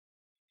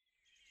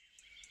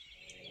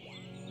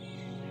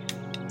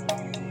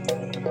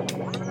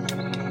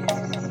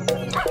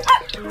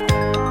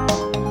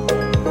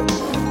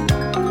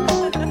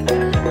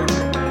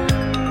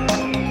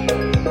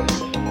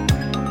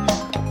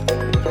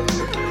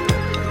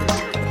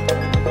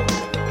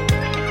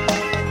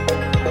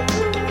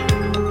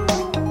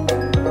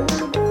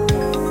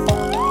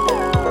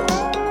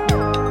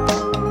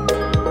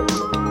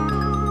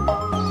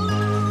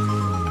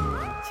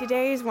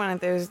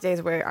there's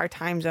days where our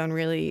time zone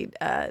really,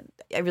 I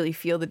really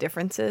feel the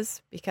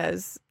differences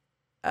because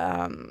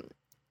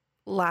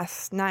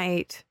last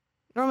night,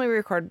 normally we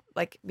record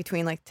like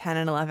between like 10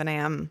 and 11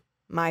 a.m.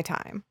 my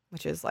time,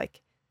 which is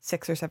like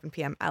 6 or 7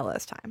 p.m.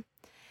 Ella's time.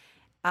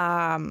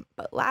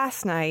 But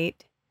last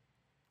night,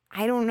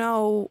 I don't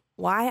know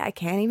why, I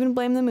can't even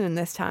blame the moon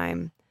this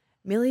time.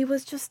 Millie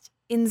was just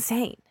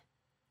insane.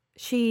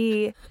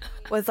 She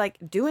was like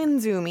doing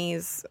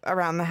zoomies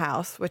around the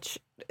house, which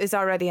is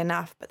already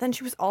enough. But then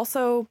she was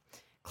also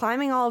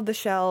climbing all of the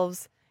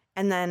shelves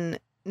and then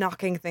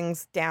knocking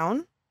things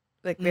down,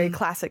 like very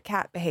classic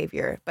cat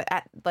behavior. But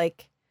at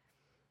like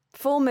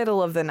full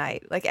middle of the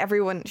night, like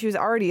everyone, she was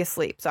already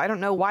asleep. So I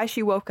don't know why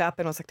she woke up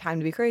and was like, time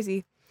to be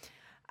crazy.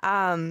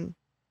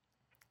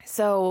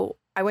 So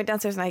I went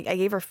downstairs and I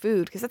gave her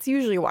food because that's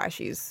usually why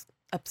she's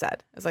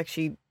upset. It's like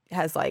she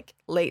has like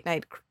late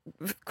night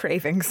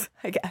cravings,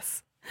 I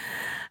guess.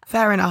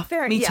 Fair enough.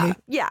 Me too.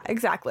 Yeah,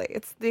 exactly.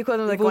 It's the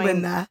equivalent of like We've all going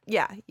been there.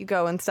 Yeah, you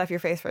go and stuff your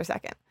face for a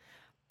second.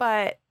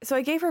 But so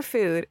I gave her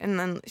food and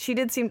then she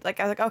did seem like,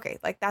 I was like, okay,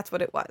 like that's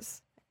what it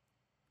was.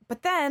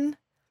 But then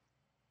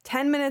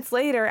 10 minutes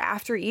later,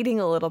 after eating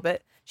a little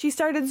bit, she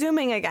started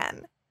zooming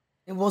again.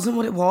 It wasn't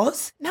what it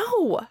was?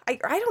 No,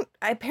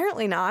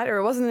 apparently not, or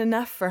it wasn't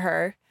enough for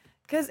her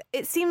because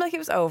it seemed like it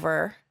was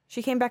over.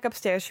 She came back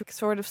upstairs. She was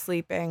sort of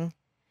sleeping.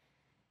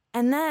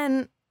 And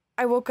then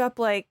I woke up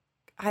like,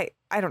 I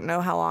don't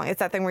know how long. It's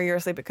that thing where you're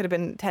asleep. It could have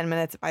been 10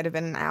 minutes. It might have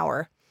been an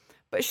hour.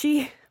 But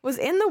she was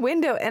in the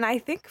window and I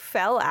think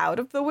fell out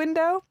of the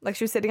window. Like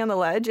she was sitting on the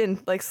ledge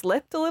and like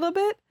slipped a little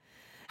bit.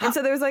 And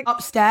so there was like...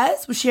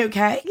 Upstairs? Was she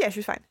okay? Yeah, she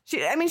was fine.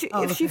 She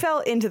Okay. fell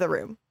into the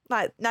room.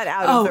 Not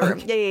out of the room.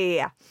 Okay.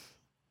 Yeah.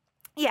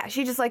 Yeah,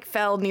 she just like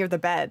fell near the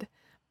bed.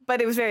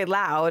 But it was very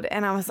loud.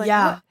 And I was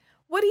like,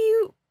 what do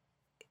you...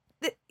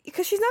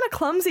 Because she's not a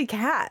clumsy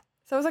cat.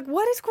 So I was like,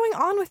 what is going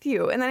on with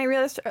you? And then I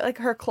realized like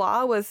her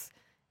claw was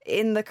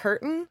in the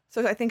curtain.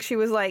 So I think she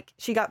was like,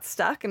 she got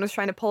stuck and was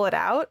trying to pull it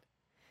out.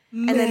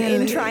 And then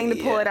in trying to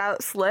pull it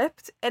out,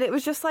 slipped. And it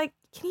was just like,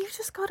 can you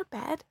just go to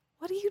bed?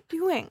 What are you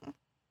doing?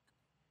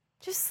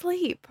 Just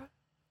sleep.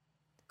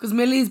 Because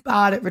Millie's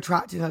bad at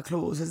retracting her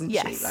claws, isn't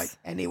Yes. she? Like,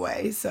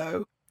 anyway,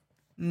 so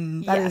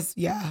that is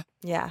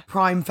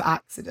prime for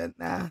accident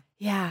there.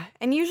 Yeah.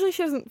 And usually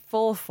she doesn't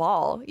full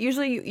fall.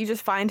 Usually you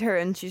just find her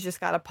and she's just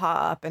got a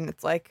paw up and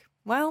it's like,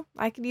 well,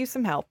 I could use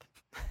some help.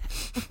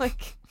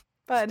 Like,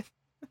 bud.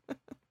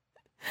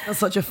 That's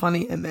such a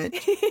funny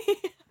image.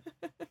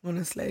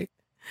 Honestly.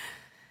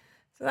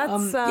 So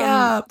that's,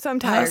 so I'm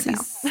tired now.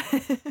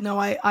 No,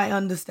 I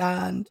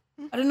understand.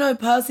 I don't know,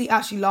 Percy,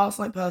 actually last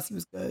night Percy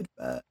was good,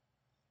 but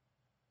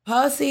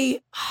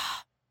Percy,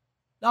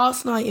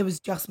 last night it was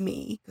just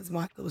me because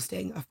Michael was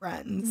staying at a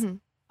friend's.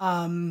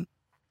 And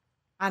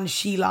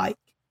she like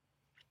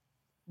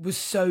was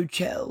so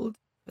chilled.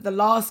 But the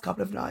last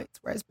couple of nights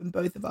where it's been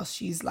both of us,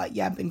 she's like,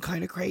 been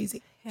kind of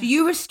crazy. Yeah. Do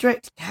you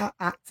restrict cat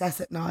access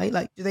at night?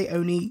 Like, do they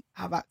only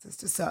have access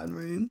to certain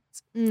rooms?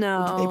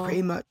 No. Or do they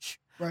pretty much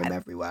roam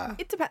everywhere?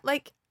 It depends.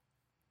 Like,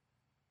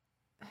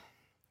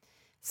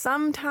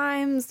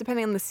 sometimes,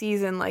 depending on the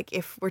season, like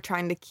if we're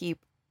trying to keep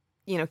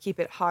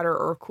it hotter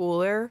or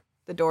cooler,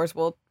 the doors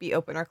will be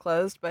open or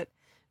closed. But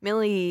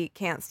Millie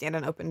can't stand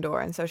an open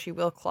door, and so she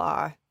will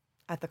claw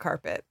at the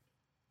carpet.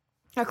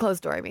 A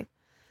closed door, I mean.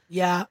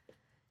 Yeah.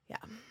 Yeah.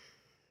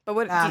 But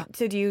what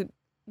do you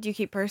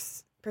keep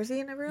Percy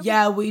in a room?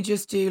 Yeah, we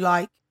just do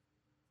like,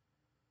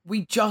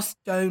 we just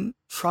don't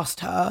trust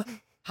her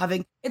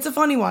having, it's a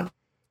funny one.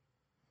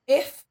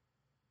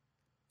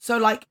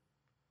 Like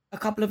a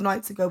couple of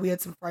nights ago, we had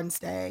some friends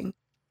staying.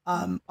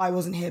 I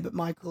wasn't here, but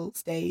Michael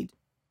stayed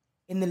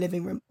in the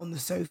living room on the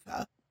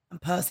sofa and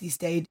Percy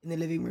stayed in the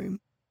living room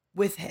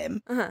with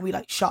him. And we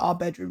like shut our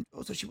bedroom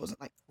door so she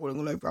wasn't like falling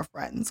all over our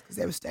friends because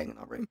they were staying in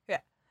our room. Yeah.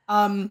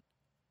 And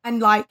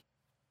like,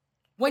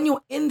 when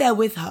you're in there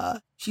with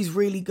her, she's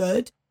really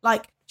good.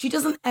 Like, she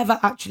doesn't ever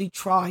actually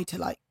try to,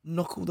 like,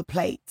 knock all the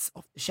plates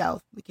off the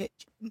shelf in the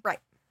kitchen. Right.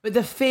 But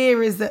the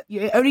fear is that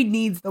it only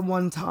needs the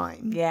one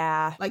time.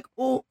 Yeah. Like,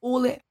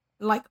 all it,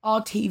 like,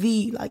 our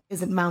TV, like,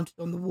 isn't mounted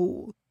on the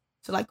wall.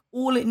 So, like,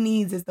 all it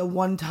needs is the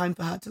one time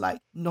for her to,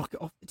 like, knock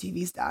it off the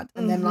TV stand.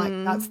 And then, like,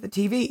 that's the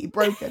TV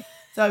broken.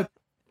 So,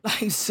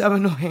 like, so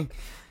annoying.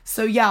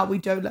 So, yeah, we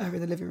don't let her in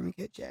the living room and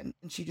kitchen.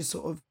 And she just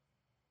sort of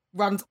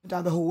runs up and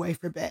down the hallway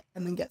for a bit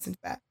and then gets into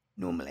bed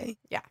normally.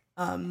 Yeah.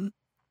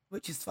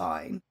 Which is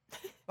fine.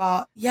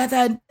 But yeah,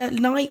 then at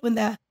night when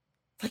they're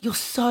like, you're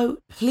so,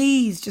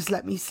 please just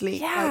let me sleep.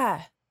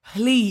 Yeah. Like,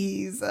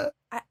 please.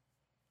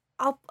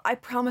 I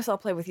promise I'll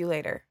play with you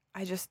later.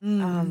 I just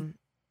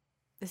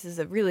this is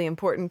a really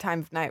important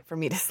time of night for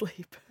me to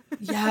sleep.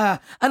 Yeah.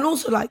 And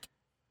also like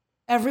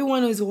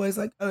everyone is always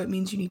like, oh, it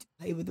means you need to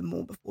play with them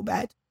more before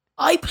bed.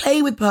 I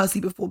play with Percy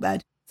before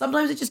bed.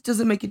 Sometimes it just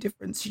doesn't make a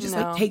difference. She just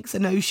like takes a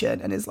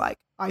notion and is like,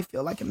 I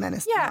feel like a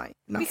menace tonight.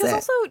 And that's because it.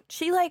 also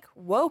she like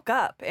woke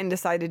up and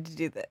decided to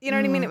do that. You know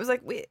what I mean? It was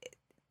like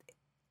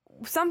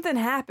something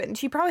happened.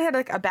 She probably had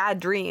like a bad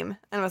dream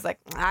and was like,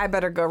 I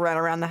better go run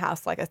around the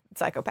house like a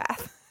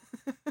psychopath.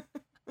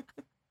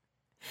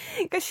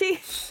 Because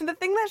the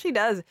thing that she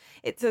does,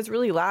 so it's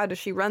really loud, is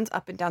she runs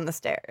up and down the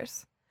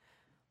stairs.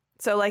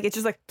 So like it's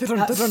just like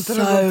That's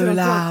so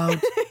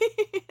loud.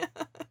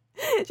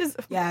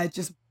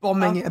 Just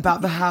bombing it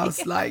about the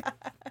house, like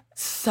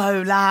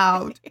so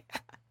loud.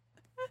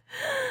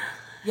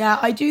 Yeah,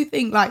 I do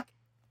think like,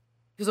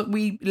 because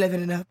we live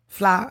in a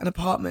flat, an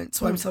apartment,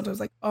 so I'm sometimes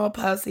like, oh,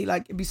 Percy,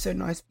 like it'd be so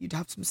nice for you to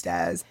have some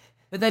stairs.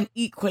 But then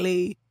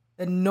equally,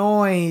 the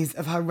noise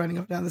of her running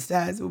up and down the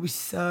stairs will be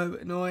so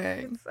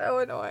annoying. It's so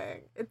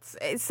annoying.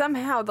 It's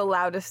somehow the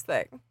loudest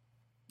thing.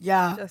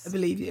 Yeah, I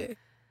believe you.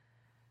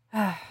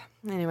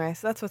 Anyway,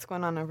 so that's what's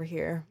going on over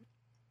here.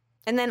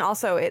 And then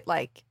also it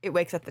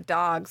wakes up the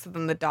dogs, so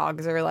then the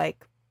dogs are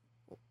like,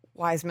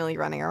 why is Millie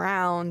running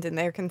around? And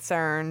they're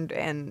concerned,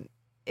 and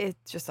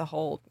it's just a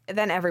whole,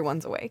 then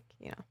everyone's awake,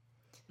 you know.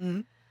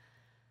 Mm-hmm.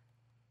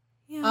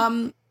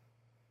 Yeah.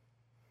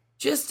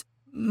 Just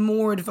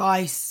more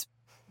advice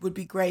would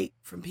be great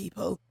from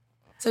people.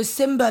 So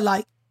Simba,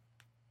 like,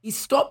 he's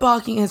stopped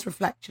barking at his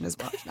reflection as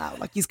much now.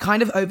 Like, he's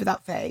kind of over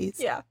that phase.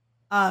 Yeah.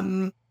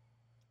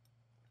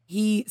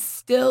 He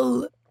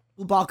still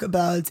will bark at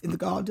birds in the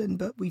garden,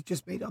 but we've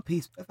just made our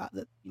peace with the fact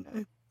that, you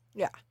know,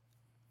 yeah,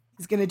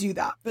 he's gonna do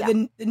that. But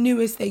then the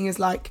newest thing is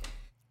like,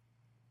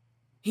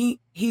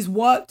 he's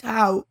worked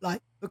out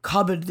like the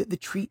cupboard that the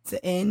treats are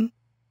in.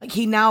 Like,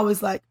 he now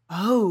is like,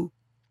 oh,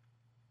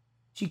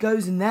 she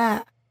goes in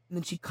there and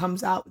then she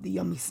comes out with a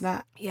yummy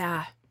snack.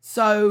 Yeah.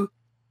 So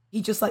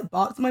he just like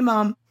barks at my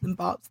mum, then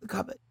barks at the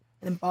cupboard,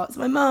 and then barks at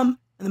my mum,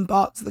 and then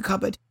barks at the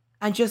cupboard.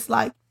 And just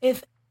like,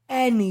 if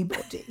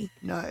anybody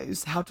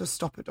knows how to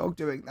stop a dog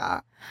doing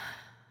that,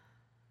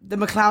 the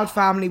McLeod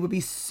family would be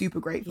super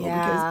grateful.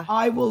 Because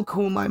I will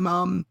call my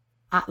mum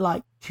at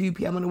like 2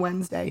 p.m. on a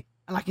Wednesday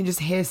and I can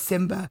just hear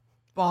Simba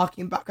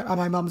barking back, and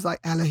my mum's like,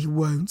 Ella, he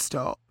won't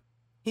stop.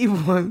 He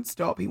won't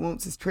stop. He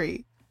wants his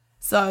treat.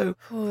 So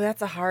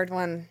that's a hard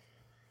one.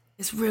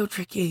 It's real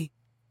tricky.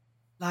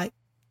 Like,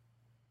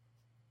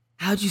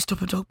 how do you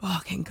stop a dog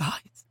barking,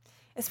 guys?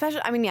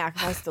 Especially, I mean,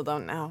 because I still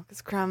don't know.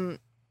 Because Crumb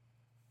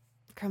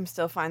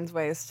still finds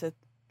ways to,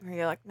 where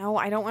you're like, no,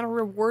 I don't want to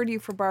reward you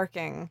for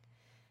barking.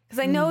 Because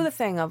I know the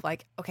thing of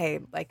like, okay,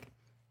 like,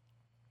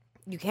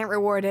 you can't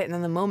reward it, and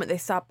then the moment they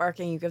stop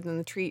barking, you give them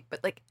the treat.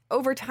 But like,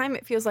 over time,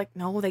 it feels like,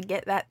 no, they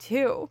get that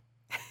too.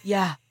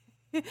 Yeah.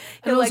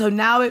 And also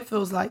now it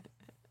feels like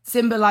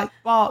Simba like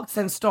barks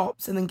and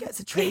stops and then gets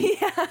a treat.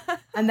 Yeah.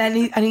 And then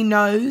he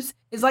knows.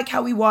 It's like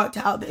how we worked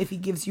out that if he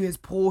gives you his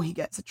paw, he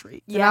gets a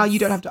treat. So now you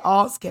don't have to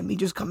ask him. He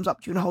just comes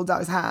up to you and holds out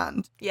his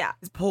hand. Yeah.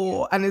 His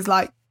paw. And is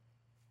like,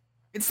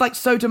 it's like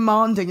so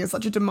demanding. It's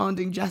such a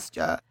demanding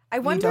gesture. I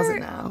wonder, he does it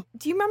now.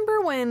 Do you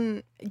remember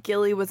when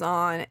Gilly was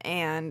on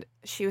and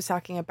she was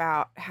talking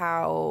about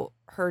how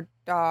her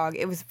dog,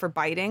 it was for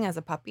biting as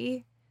a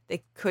puppy?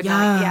 They could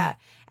not. Yeah.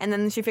 And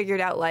then she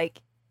figured out,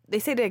 like, they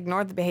say to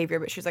ignore the behavior,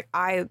 but she was like,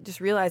 I just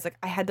realized, like,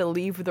 I had to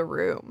leave the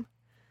room.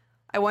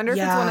 I wonder if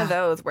it's one of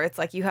those where it's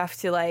like you have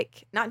to,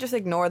 like, not just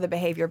ignore the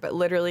behavior, but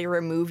literally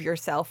remove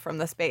yourself from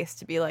the space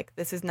to be like,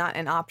 this is not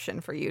an option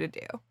for you to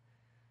do.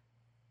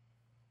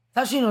 It's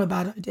actually not a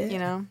bad idea. You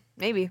know,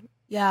 maybe.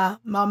 Yeah,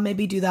 Mum,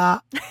 maybe do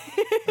that.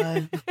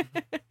 Yeah.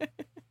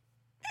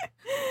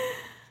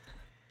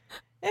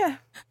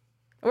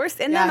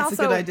 And then also, it's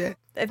a good idea.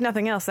 If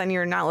nothing else, then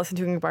you're not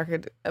listening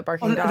to a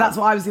barking dog. That's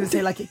what I was going to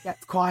say, like, it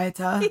gets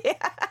quieter.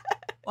 Yeah.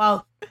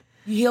 Well,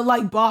 he'll,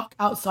 like, bark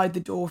outside the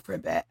door for a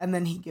bit, and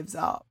then he gives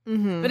up.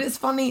 Mm-hmm. But it's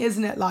funny,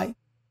 isn't it, like,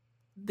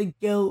 the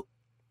guilt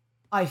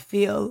I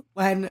feel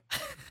when...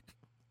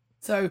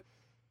 So,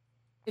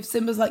 if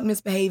Simba's, like,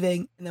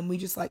 misbehaving, and then we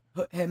just, like,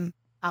 put him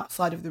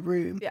outside of the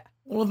room,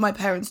 all of my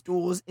parents'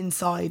 doors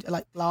inside are,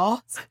 like,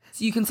 glass,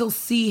 so you can still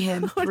see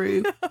him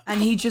through,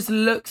 and he just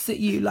looks at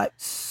you, like,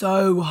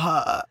 so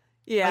hurt.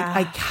 Yeah.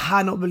 Like, I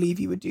cannot believe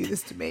you would do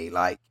this to me.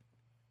 Like,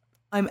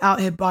 I'm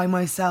out here by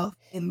myself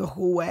in the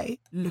hallway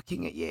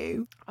looking at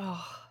you.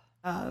 Oh.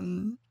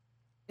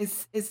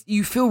 It's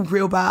you feel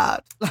real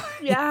bad.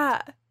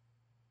 Yeah.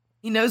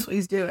 He knows what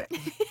he's doing.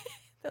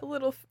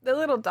 The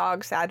little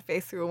dog sad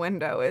face through a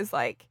window is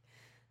like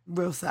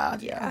real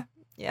sad. Yeah.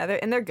 Yeah,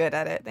 they're good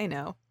at it. They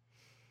know.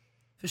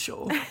 For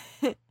sure.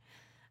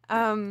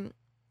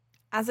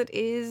 As it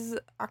is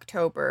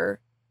October,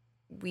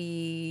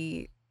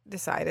 we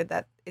decided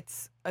that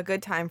it's a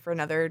good time for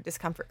another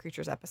Discomfort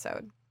Creatures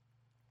episode.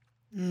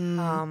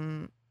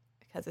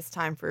 Because it's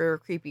time for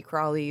creepy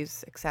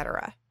crawlies,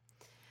 etc.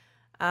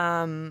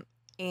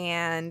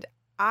 And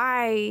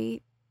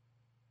I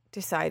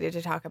decided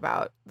to talk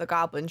about the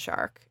goblin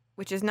shark,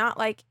 which is not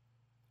like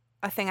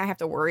a thing I have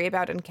to worry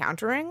about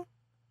encountering,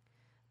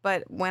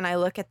 but when I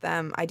look at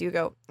them, I do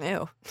go,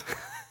 ew.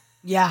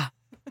 Yeah.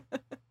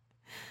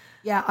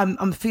 Yeah,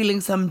 I'm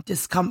feeling some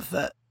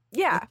discomfort.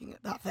 Yeah. Looking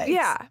at that face.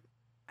 Yeah.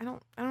 I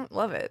don't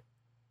love it.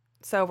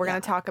 So we're gonna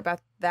talk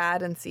about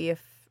that and see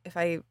if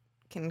I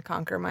can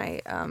conquer my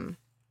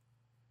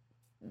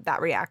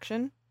that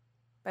reaction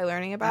by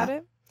learning about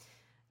it.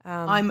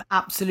 I'm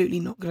absolutely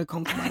not going to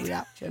conquer my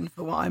reaction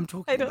for what I'm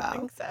talking about. I don't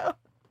think so.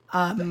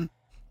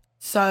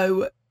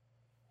 So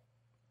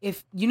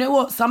if you know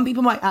what, some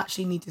people might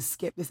actually need to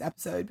skip this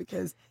episode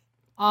because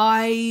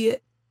I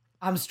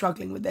am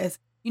struggling with this.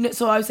 You know,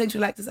 so I was saying to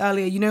Alexis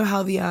earlier, you know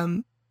how the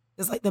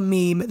there's like the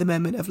meme at the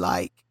moment of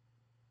like,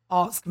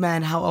 ask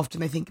men how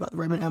often they think about the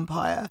Roman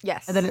Empire.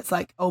 Yes. And then it's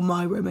like, oh,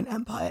 my Roman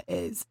Empire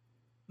is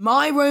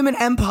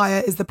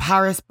the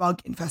Paris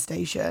bug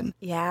infestation.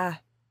 Yeah.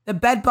 The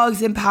bed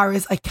bugs in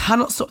Paris, I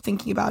cannot stop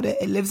thinking about it.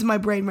 It lives in my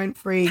brain rent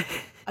free.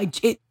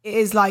 It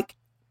is like,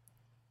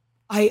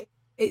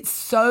 it's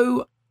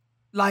so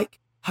like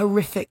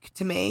horrific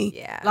to me.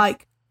 Yeah.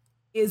 Like,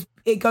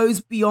 it goes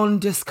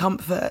beyond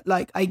discomfort.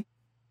 Like,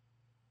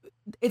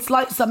 it's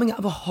like something out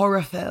of a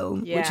horror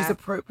film, which is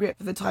appropriate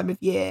for the time of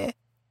year.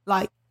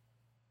 Like,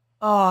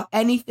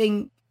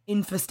 anything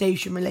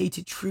infestation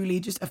related truly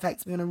just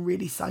affects me on a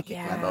really psychic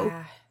level.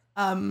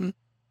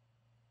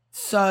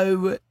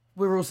 So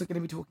we're also going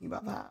to be talking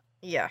about that.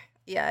 Yeah.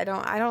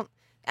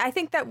 I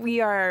think that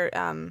we are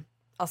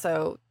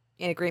also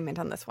in agreement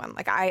on this one.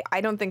 Like,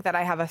 I don't think that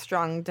I have a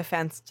strong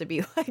defense to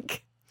be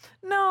like,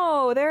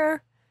 no,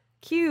 they're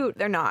cute.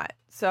 They're not.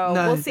 So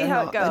we'll see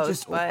how it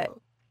goes. But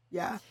awful.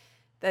 Yeah.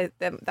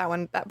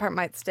 That part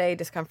might stay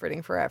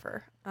discomforting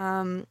forever.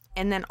 And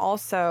then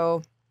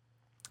also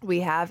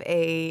we have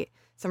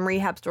some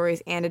rehab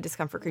stories and a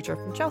discomfort creature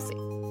from Chelsea.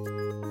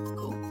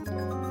 Cool.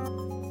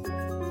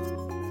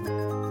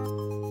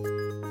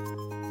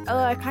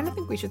 Ella, I kind of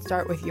think we should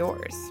start with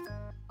yours.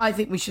 I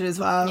think we should as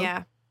well.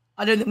 Yeah.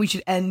 I don't think we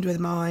should end with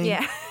mine.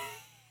 Yeah.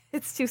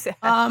 It's too sad.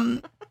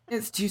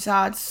 It's too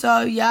sad.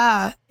 So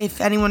yeah,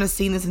 if anyone has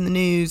seen this in the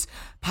news,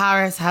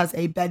 Paris has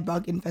a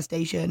bedbug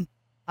infestation.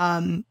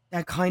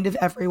 They're kind of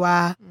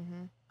everywhere.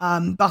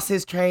 Mm-hmm.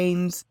 Buses,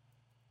 trains,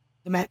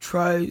 the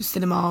metro,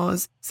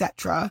 cinemas,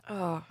 etc.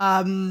 Oh,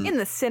 in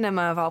the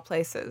cinema of all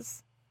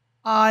places.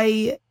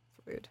 It's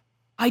rude.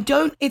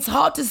 It's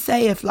hard to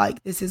say if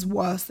like this is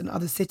worse than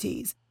other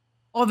cities.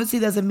 Obviously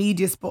there's a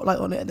media spotlight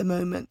on it at the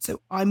moment,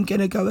 so I'm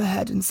gonna go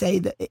ahead and say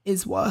that it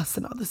is worse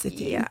than other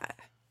cities. Yeah.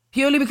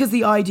 Purely because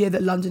the idea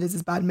that London is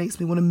as bad makes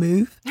me want to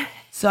move.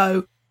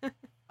 So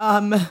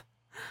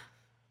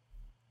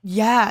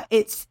yeah,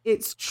 it's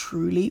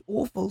truly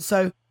awful.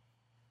 So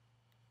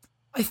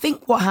I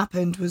think what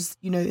happened was,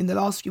 you know, in the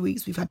last few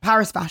weeks, we've had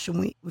Paris Fashion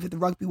Week, we've had the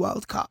Rugby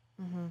World Cup.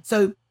 Mm-hmm.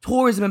 So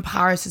tourism in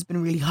Paris has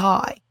been really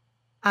high.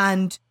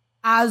 And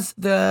as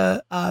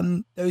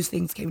those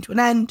things came to an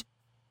end,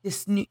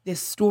 this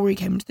story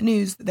came into the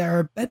news that there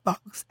are bed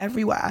bugs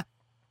everywhere.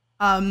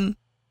 And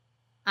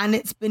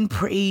it's been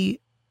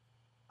pretty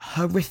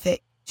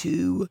horrific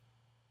to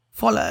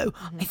follow.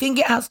 Mm-hmm. I think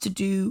it has to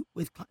do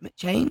with climate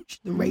change,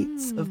 the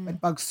rates of bed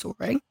bugs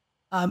soaring.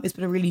 It's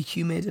been a really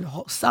humid and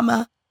hot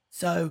summer.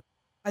 So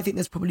I think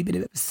there's probably been a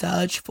bit of a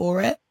surge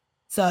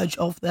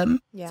of them.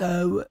 Yeah.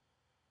 So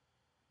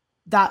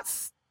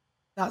that's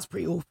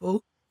pretty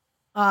awful.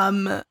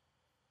 And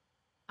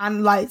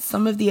like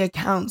some of the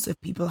accounts of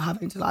people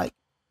having to like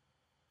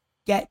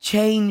get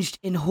changed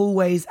in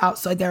hallways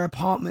outside their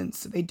apartments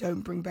so they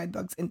don't bring bed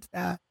bugs into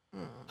their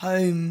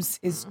homes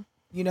is,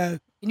 you know,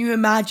 can you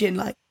imagine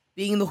like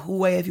being in the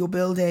hallway of your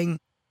building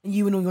and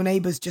you and all your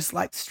neighbors just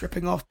like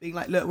stripping off, being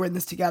like, look, we're in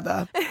this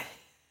together.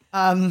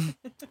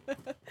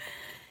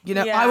 You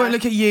know, I won't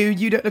look at you,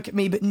 you don't look at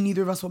me, but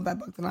neither of us want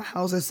bed bugs in our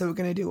houses, so we're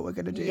going to do what we're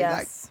going to do.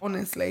 Yes. Like,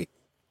 honestly.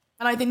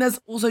 And I think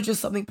there's also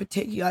just something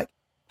particular, like,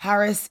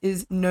 Paris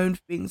is known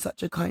for being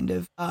such a kind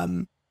of,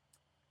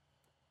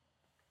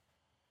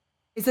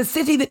 it's a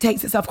city that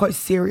takes itself quite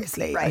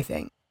seriously, right. I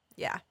think.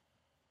 Yeah.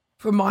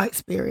 From my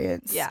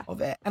experience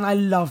of it. And I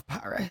love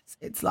Paris.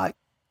 It's like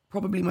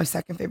probably my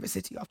second favorite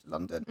city after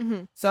London.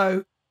 Mm-hmm.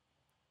 So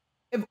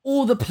of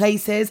all the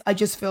places, I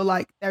just feel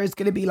like there is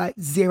going to be like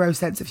zero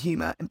sense of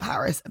humor in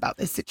Paris about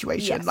this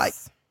situation.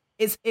 Yes.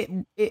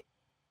 Like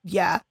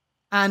yeah.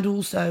 And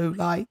also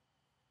like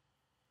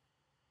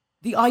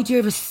the idea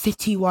of a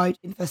citywide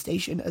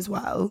infestation as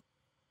well.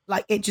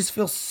 Like it just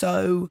feels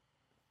so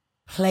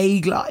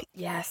plague-like.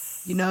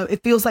 Yes. You know,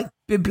 it feels like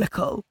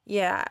biblical.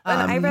 Yeah.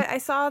 And I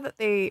saw that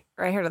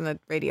I heard on the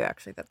radio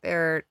actually that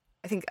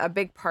I think a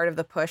big part of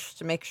the push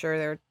to make sure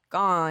they're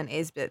gone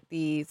is that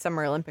the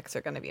Summer Olympics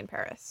are going to be in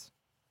Paris.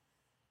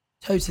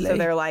 Totally. So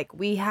they're like,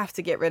 we have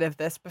to get rid of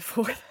this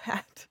before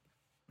that.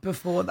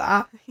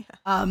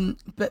 Yeah.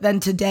 But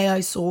then today I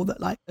saw that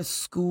like a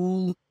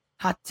school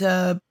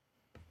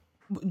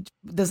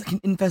there's like an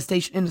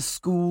infestation in a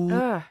school.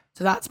 Ugh.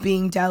 So that's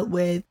being dealt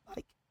with.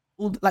 Like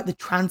all like the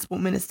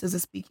transport ministers are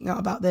speaking out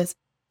about this.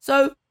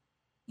 So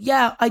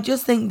yeah, I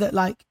just think that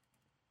like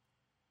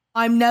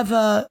I'm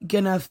never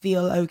gonna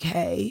feel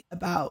okay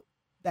about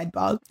bed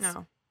bugs.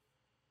 No.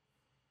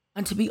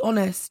 And to be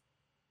honest,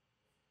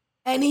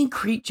 any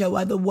creature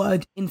where the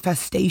word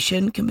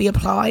infestation can be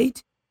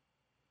applied,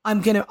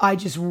 I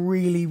just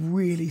really,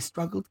 really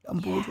struggle to get on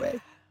board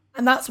with.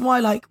 And that's why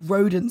like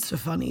rodents are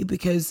funny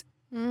because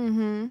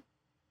when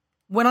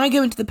I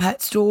go into the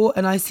pet store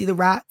and I see the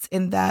rats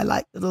in their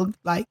like little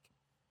like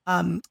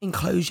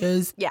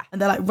enclosures and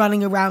they're like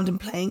running around and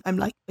playing, I'm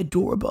like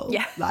adorable.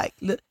 Yeah. Like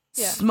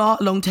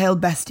smart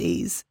long-tailed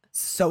besties.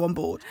 So on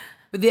board.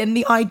 But then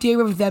the idea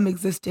of them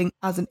existing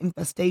as an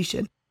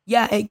infestation,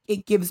 yeah,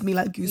 it gives me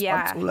like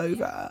goosebumps all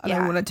over. And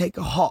I want to take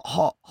a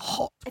hot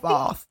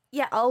bath.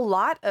 A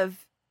lot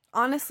of,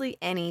 honestly,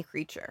 any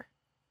creature.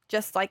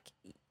 Just like,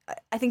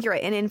 I think you're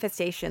right, an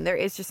infestation. There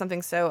is just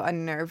something so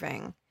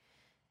unnerving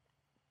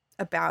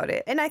about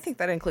it. And I think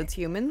that includes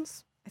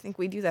humans. I think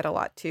we do that a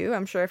lot too.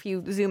 I'm sure if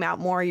you zoom out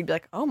more, you'd be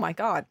like, oh my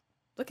God,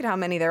 look at how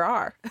many there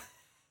are.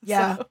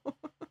 Yeah.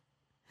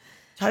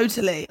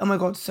 Totally. Oh my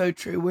God, so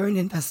true. We're an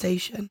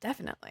infestation.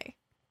 Definitely.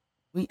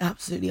 We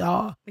absolutely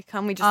are. We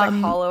just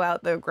like hollow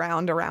out the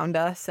ground around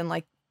us and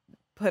like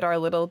put our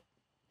little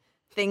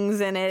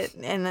things in it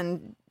and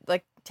then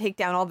like take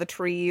down all the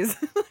trees.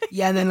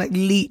 Yeah, and then like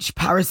leech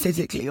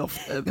parasitically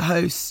off the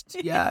host.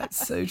 Yeah,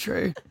 it's so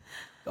true.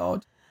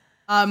 God.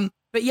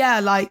 But yeah,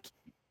 like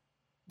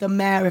the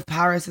mayor of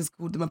Paris has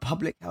called them a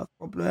public health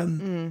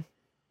problem.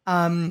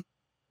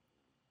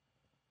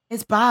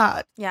 It's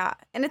bad. Yeah,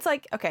 and it's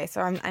like, okay,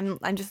 so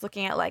I'm just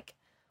looking at like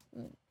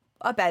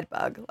a bed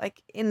bug,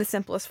 like in the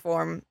simplest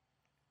form.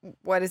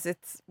 What's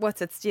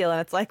its deal?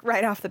 And it's like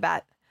right off the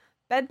bat,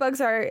 bed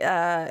bugs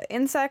are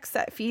insects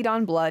that feed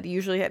on blood,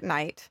 usually at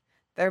night.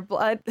 Their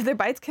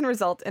bites can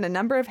result in a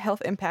number of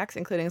health impacts,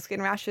 including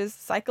skin rashes,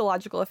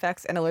 psychological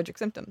effects, and allergic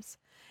symptoms.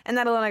 And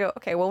that alone, I go,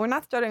 okay, well, we're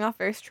not starting off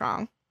very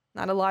strong.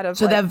 Not a lot of.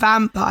 So they're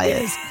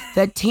vampires.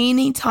 They're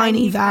teeny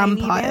tiny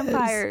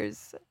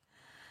vampires.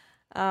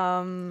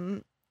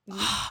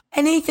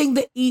 Anything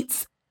that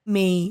eats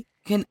me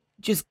can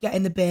just get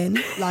in the bin.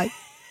 Like,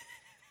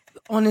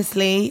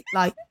 honestly,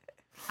 like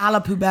à la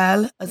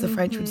poubelle, as the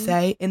French would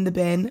say, in the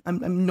bin.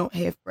 I'm not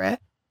here for it.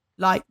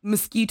 Like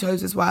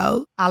mosquitoes as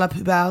well, à la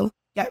poubelle.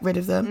 Get rid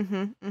of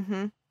them.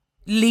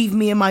 Leave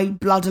me and my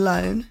blood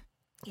alone.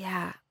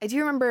 Yeah, I do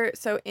remember.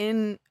 So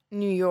in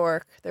New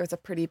York, there was a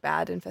pretty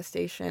bad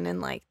infestation in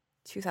like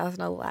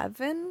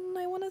 2011,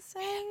 I want to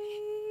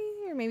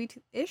say, or maybe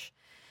ish.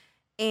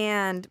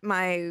 And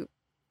one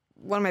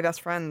of my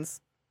best friends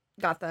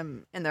got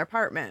them in their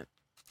apartment,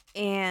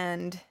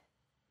 and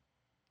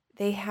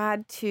they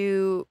had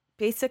to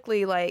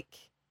basically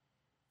like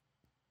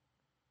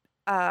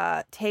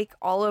take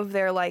all of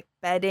their like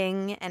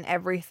bedding and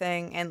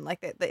everything and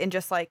like and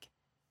just like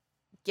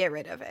get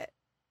rid of it.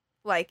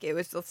 Like it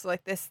was just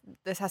like this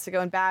has to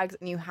go in bags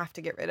and you have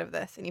to get rid of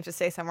this and you have to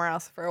stay somewhere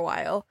else for a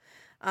while.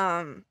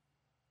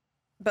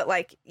 But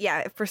like,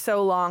 yeah, for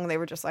so long they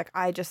were just like,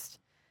 I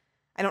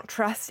don't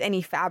trust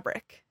any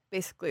fabric,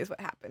 basically is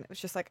what happened. It was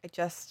just like,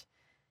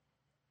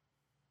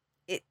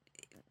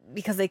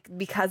 because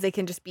they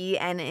can just be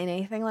in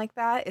anything like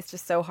that. It's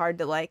just so hard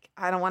to like,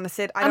 I don't want to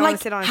sit on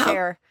a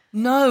chair.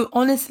 No,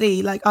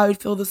 honestly, like I would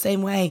feel the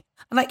same way.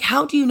 And like,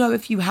 how do you know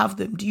if you have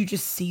them? Do you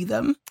just see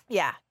them?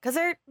 Yeah, because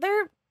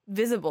they're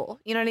visible.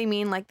 You know what I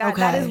mean? Like that.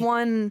 Okay. That is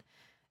one.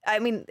 I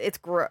mean, it's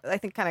I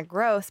think kind of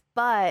gross,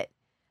 but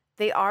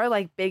they are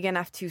like big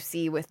enough to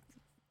see with,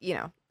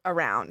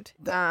 around.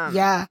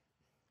 Yeah,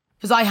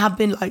 because I have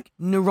been like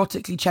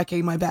neurotically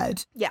checking my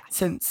bed. Yeah,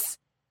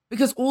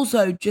 because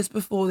also just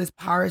before this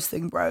Paris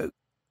thing broke,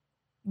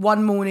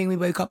 one morning we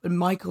woke up and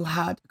Michael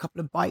had a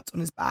couple of bites on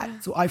his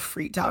back. So I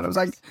freaked out. I was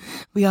like,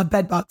 we have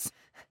bed bugs.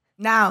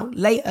 Now,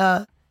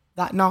 later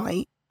that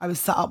night, I was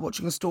sat up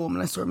watching a storm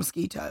and I saw a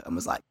mosquito and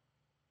was like,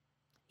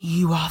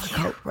 you are the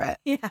culprit.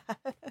 Yeah.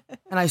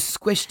 And I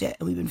squished it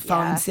and we've been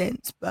fine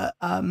since. But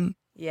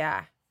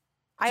yeah.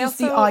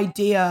 The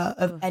idea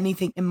of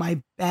anything in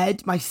my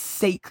bed, my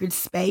sacred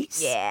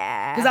space.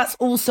 Yeah. Because that's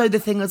also the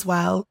thing as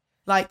well.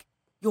 Like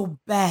your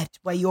bed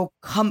where you're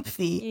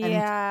comfy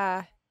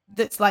and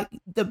that's like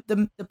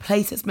the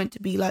place that's meant to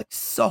be like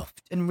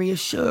soft and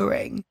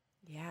reassuring.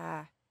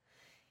 Yeah.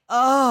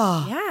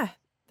 Oh. Yeah.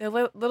 They're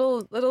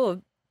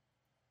little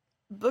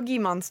boogie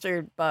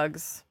monster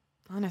bugs,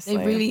 honestly.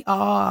 They really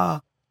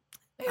are.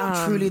 They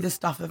are truly the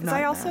stuff of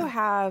nightmare. I also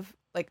have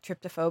like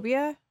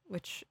tryptophobia,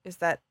 which is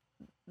that.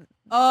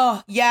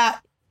 Oh, yeah.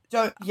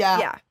 So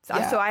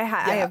I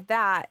have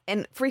that,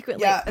 and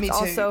frequently it's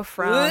also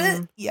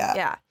from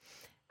if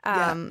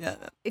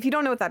you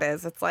don't know what that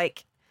is, it's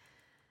like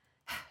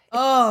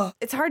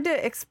it's hard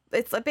to it's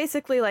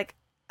basically like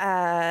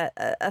an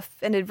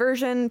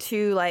aversion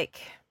to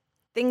like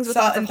things with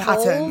lots of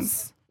patterns.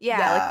 Holes.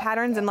 Like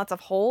patterns and lots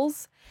of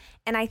holes,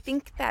 and I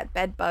think that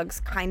bed bugs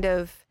kind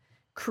of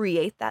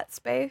create that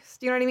space.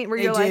 Do you know what I mean? Where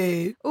you're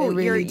like, oh,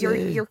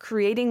 you're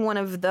creating one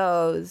of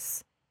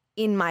those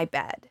in my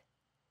bed.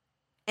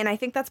 And I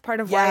think that's part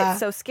of why it's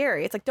so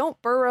scary. It's like,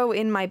 don't burrow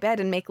in my bed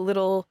and make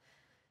little,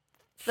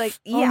 like,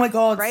 oh my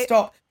God, right?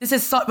 Stop. This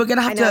is we're going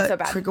to have to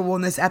trigger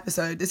warn this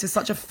episode. This is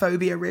such a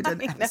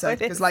phobia-ridden episode.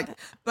 Because, like,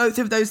 both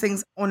of those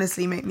things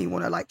honestly make me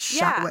want to, like,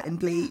 shower it in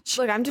bleach.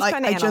 Look, I'm just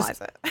trying to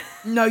analyze it.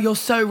 No, you're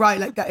so right.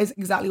 Like, that is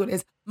exactly what it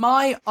is.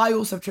 I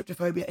also have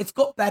tryptophobia. It's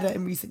got better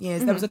in recent years.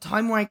 Mm-hmm. There was a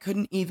time where I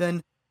couldn't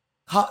even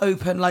cut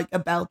open, like, a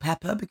bell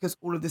pepper because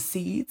all of the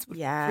seeds would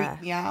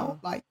freak me out.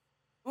 Like,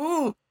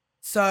 ooh.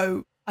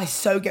 So I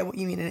so get what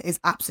you mean, and it is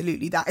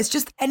absolutely that. It's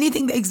just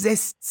anything that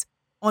exists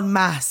en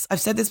masse.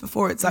 I've said this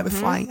before. It's like with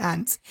flying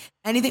ants.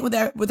 Anything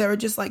where there are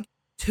just like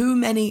too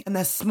many and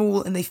they're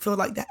small and they feel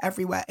like they're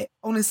everywhere. It,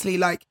 honestly,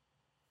 like,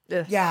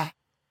 Ugh. yeah.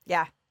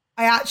 Yeah.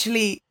 I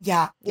actually,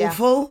 Yeah.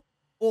 awful,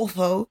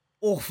 awful,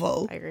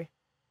 awful. I agree.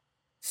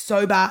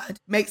 So bad.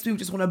 Makes me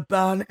just want to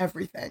burn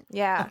everything.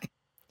 Yeah.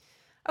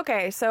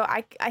 Okay, so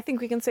I think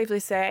we can safely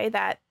say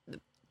that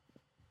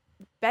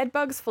bed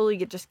bugs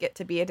fully just get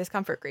to be a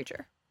discomfort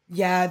creature.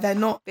 Yeah, they're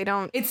not. They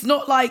don't. It's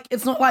not like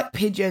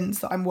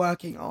pigeons that I'm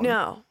working on.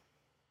 No.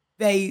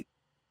 They,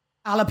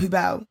 a la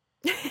poubelle.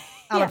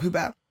 A la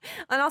poubelle.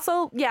 And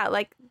also, yeah,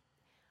 like,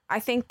 I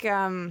think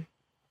you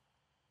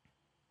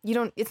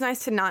don't. It's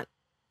nice to not.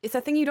 It's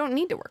a thing you don't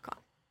need to work on,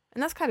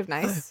 and that's kind of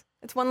nice.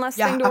 It's one less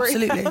thing to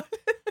worry about.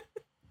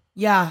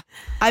 Yeah,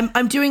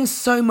 I'm doing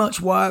so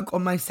much work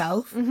on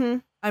myself. Mm-hmm.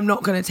 I'm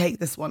not going to take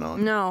this one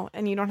on. No,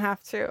 and you don't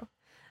have to.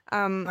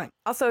 Right.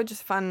 Also,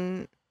 just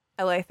fun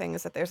LA thing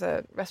is that there's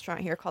a restaurant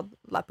here called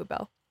La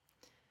Poubelle,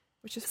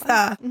 which is fun.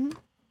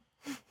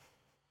 Mm-hmm.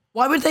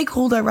 Why would they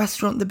call their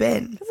restaurant the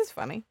bin? Because it's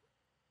funny.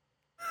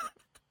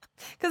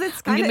 Because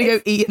it's kind I'm of gonna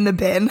go eat in the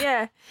bin.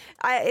 Yeah,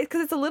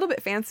 because it's a little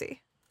bit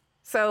fancy.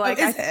 So like,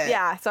 is it?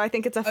 Yeah. So I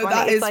think it's a funny.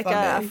 That it's is like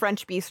funny. a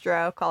French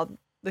bistro called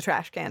the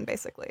Trash Can,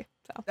 basically.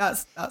 So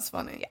That's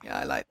funny. Yeah,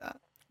 I like that.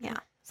 Yeah.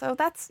 So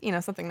that's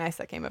something nice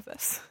that came of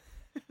this.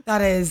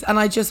 That is, and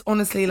I just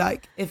honestly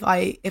like if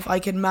I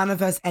can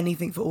manifest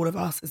anything for all of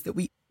us is that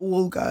we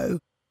all go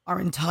our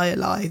entire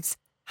lives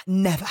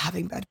never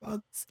having bed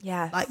bugs.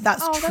 Yeah. Like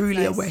that's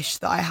truly nice. a wish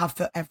that I have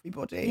for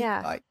everybody.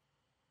 Yeah. Like,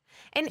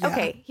 and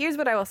okay, here's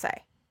what I will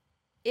say: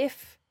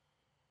 if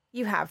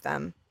you have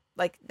them,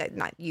 like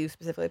not you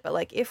specifically, but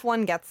like if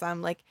one gets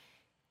them, like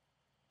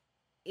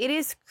it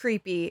is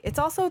creepy. It's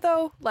also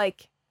though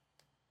like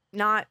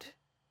not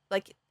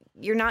like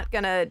you're not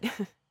gonna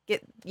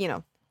get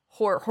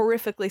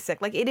horrifically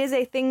sick. Like it is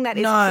a thing that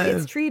is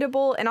it's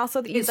treatable, and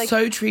also it's like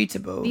so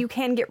treatable. You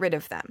can get rid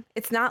of them.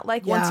 It's not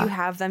like once you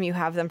have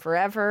them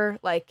forever.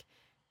 Like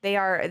they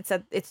are.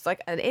 It's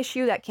like an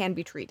issue that can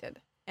be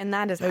treated, and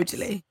that is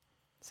totally. Nice.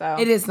 So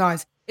it is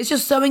nice. It's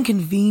just so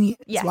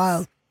inconvenient yes. as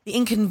well. The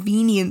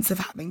inconvenience of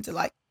having to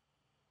like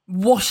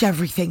wash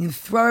everything and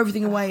throw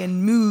everything away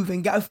and move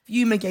and get a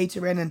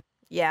fumigator in and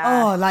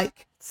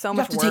like so you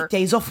much have to work. take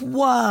days off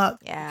work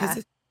because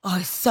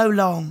it's so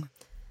long.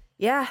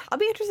 Yeah, I'll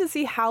be interested to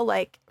see how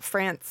like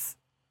France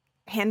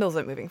handles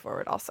it moving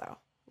forward. Also,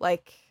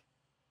 like,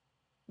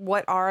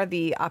 what are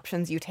the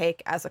options you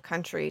take as a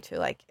country to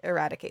like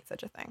eradicate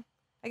such a thing?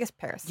 I guess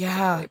Paris.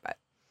 Yeah, but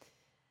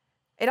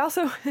it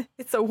also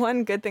it's the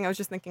one good thing I was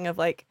just thinking of.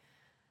 Like,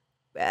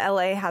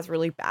 LA has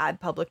really bad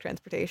public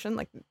transportation.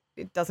 Like,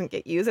 it doesn't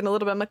get used, and a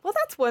little bit I'm like, well,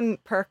 that's one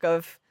perk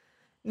of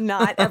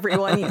not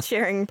everyone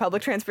sharing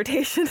public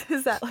transportation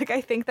is that like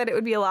I think that it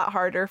would be a lot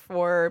harder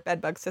for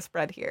bed bugs to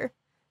spread here.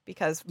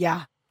 Because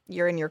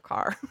you're in your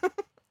car.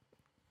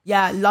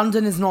 Yeah,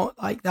 London is not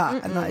like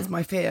that, and that is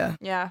my fear.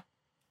 Yeah.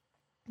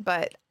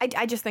 But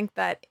I just think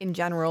that in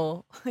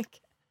general, like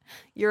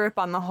Europe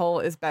on the whole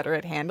is better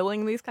at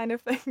handling these kind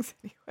of things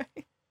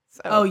anyway.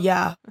 So. Oh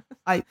yeah,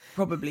 I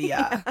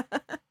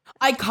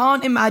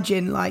can't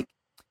imagine like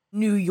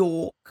New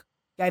York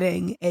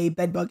getting a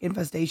bedbug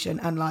infestation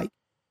and like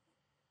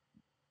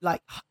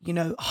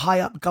high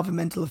up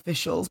governmental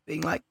officials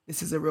being like,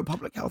 this is a real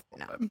public health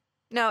problem.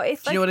 No,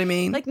 it's you know what I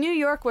mean? Like New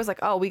York was like,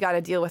 oh, we got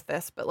to deal with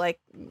this, but like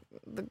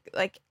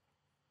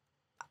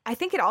I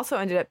think it also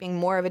ended up being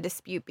more of a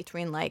dispute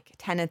between like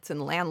tenants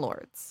and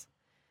landlords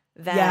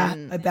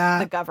than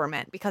the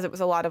government, because it was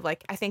a lot of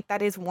like I think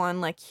that is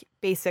one like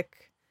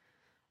basic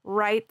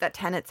right that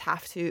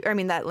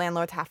that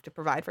landlords have to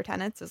provide for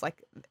tenants is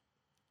like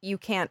you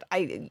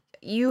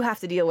have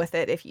to deal with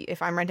it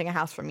if I'm renting a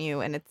house from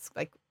you and it's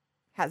like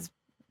has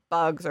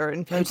bugs or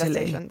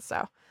infestations.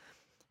 So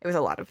it was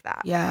a lot of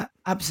that. Yeah,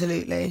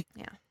 absolutely.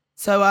 Yeah.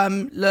 So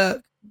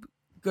look,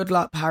 good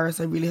luck, Paris.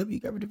 I really hope you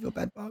get rid of your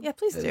bed bugs. Yeah,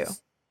 please do.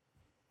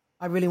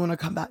 I really want to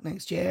come back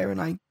next year,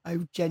 and I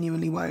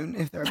genuinely won't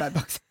if there are bed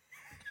bugs.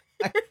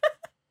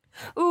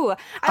 Ooh,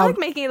 I like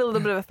making it a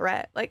little bit of a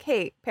threat. Like,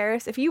 hey,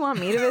 Paris, if you want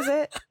me to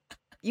visit,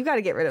 you got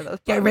to get rid of those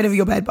bugs. Get rid of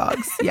your bed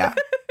bugs. Yeah.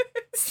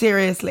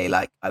 Seriously,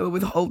 like, I will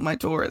withhold my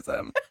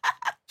tourism.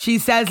 She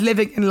says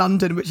living in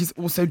London, which is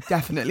also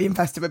definitely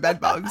infested with bed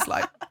bugs.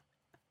 Like,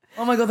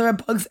 oh my God, there are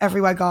bugs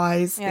everywhere,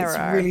 guys. Yeah, it's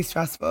really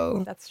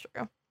stressful. That's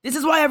true. This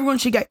is why everyone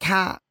should get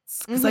cats.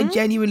 Because I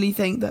genuinely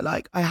think that,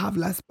 like, I have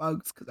less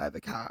bugs because I have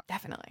a cat.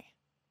 Definitely.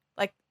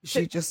 Like,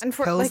 she just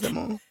kills them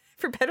all.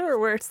 For better or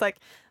worse, like,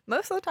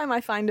 most of the time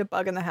I find a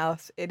bug in the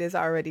house, it is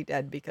already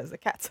dead because the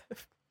cats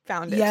have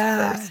found it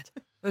first.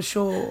 For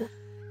sure.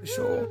 For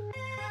sure.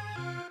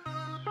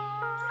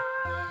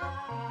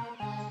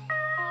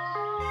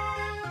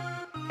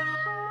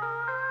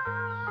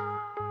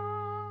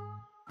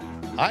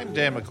 I'm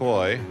Dan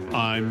McCoy.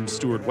 I'm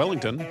Stuart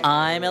Wellington.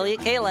 I'm Elliot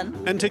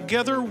Kalin. And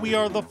together we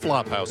are The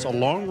Flophouse, a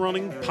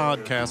long-running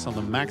podcast on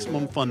the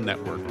Maximum Fun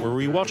Network, where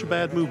we watch a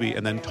bad movie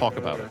and then talk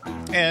about it.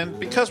 And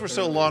because we're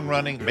so long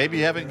running, maybe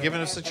you haven't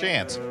given us a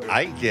chance.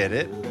 I get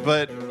it,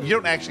 but you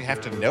don't actually have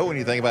to know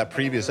anything about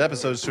previous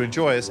episodes to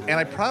enjoy us. And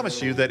I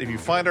promise you that if you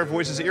find our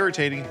voices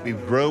irritating, we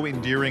grow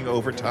endearing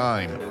over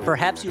time.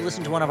 Perhaps you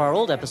listened to one of our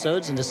old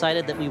episodes and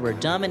decided that we were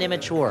dumb and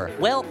immature.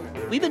 Well,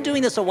 we've been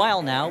doing this a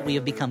while now. We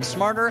have become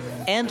smarter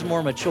and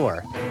more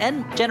mature,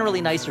 and generally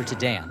nicer to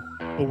Dan.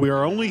 But we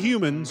are only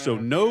human, so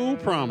no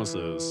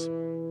promises.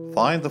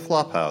 Find the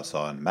Flophouse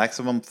on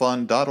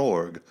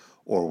MaximumFun.org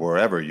or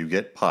wherever you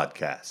get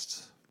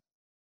podcasts.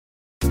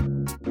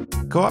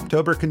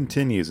 Co-optober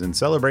continues in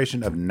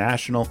celebration of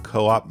National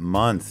Co-op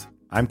Month.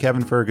 I'm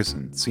Kevin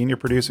Ferguson, senior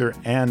producer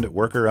and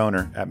worker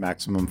owner at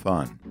Maximum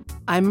Fun.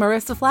 I'm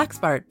Marissa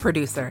Flaxbart,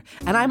 producer,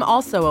 and I'm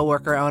also a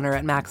worker owner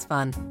at Max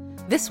Fun.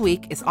 This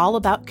week is all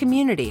about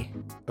community.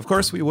 Of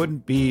course, we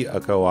wouldn't be a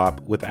co-op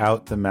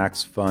without the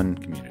Max Fun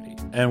community,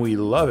 and we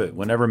love it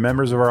whenever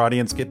members of our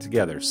audience get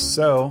together.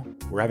 So,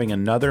 we're having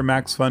another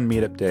Max Fun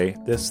Meetup Day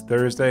this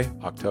Thursday,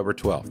 October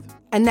 12th.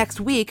 And next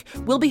week,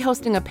 we'll be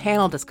hosting a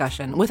panel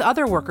discussion with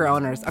other worker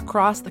owners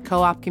across the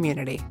co-op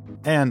community.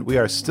 And we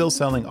are still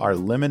selling our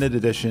limited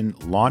edition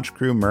Launch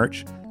Crew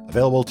merch,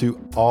 available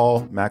to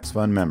all Max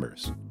Fun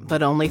members.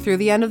 But only through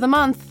the end of the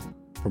month.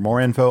 For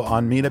more info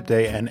on Meetup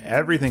Day and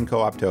everything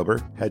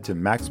Co-optober, head to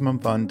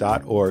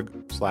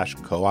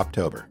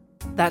MaximumFun.org/Co-optober.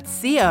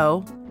 That's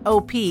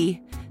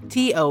COOPTOBER.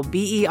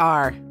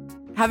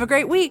 Have a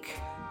great week.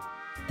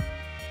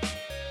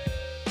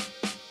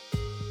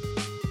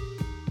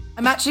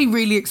 I'm actually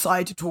really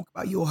excited to talk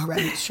about your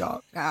horrendous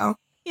shark now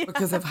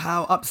because of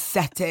how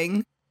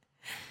upsetting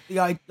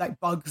how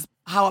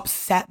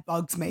upset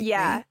bugs make me.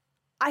 I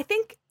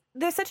think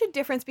there's such a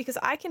difference because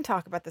I can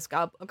talk about this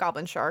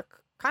goblin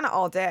shark kind of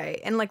all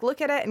day and like look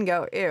at it and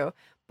go, ew.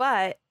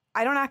 But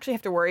I don't actually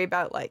have to worry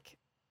about like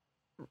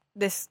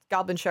this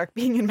goblin shark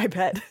being in my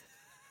bed.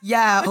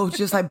 Yeah, or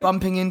just like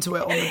bumping into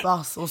it on the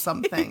bus or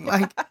something.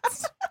 Like,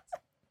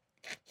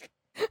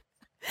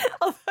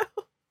 although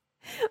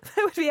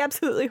that would be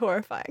absolutely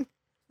horrifying.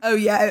 Oh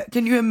yeah,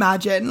 can you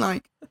imagine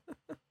like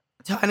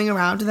turning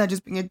around and there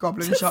just being a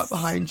goblin shark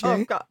behind you?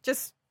 Oh god,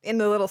 just in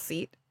the little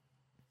seat.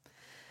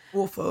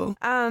 Awful.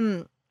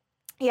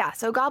 Yeah,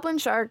 so goblin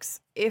sharks,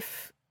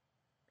 if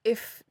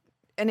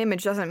an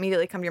image doesn't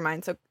immediately come to your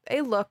mind, so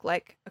they look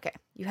like, okay,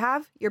 you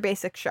have your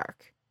basic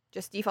shark,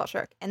 just default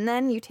shark, and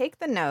then you take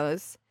the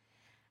nose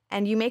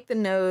and you make the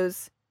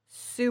nose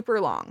super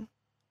long.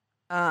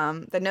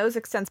 The nose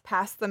extends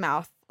past the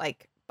mouth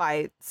like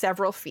by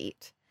several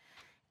feet.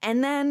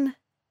 And then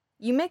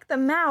you make the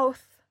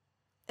mouth,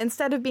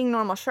 instead of being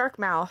normal shark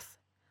mouth,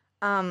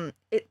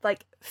 it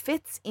like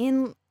fits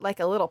in like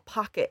a little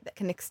pocket that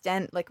can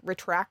extend, like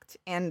retract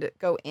and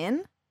go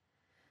in.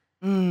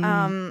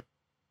 And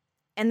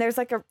there's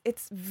like it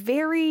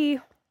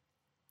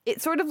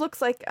sort of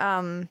looks like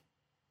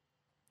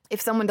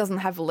if someone doesn't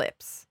have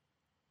lips.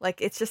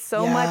 Like it's just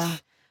so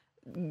much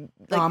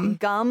like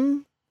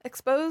gum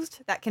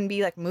exposed that can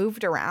be like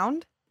moved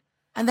around.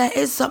 And there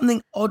is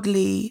something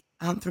oddly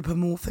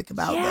anthropomorphic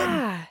about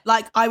them.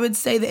 Like I would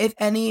say that if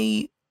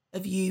any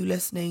of you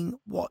listening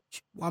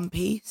watch One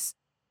Piece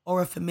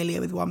or are familiar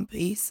with One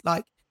Piece,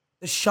 like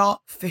the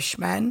shark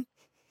fishmen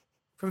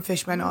from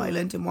Fishman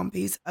Island in One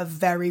Piece are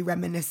very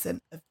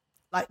reminiscent of,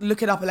 like,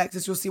 look it up,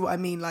 Alexis, you'll see what I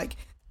mean. Like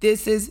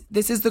this is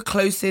the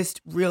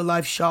closest real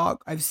life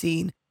shark I've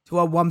seen to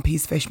a One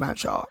Piece fishman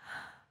shark.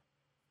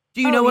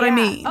 Do you know what I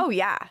mean? Oh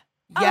yeah.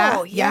 Yeah,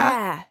 oh,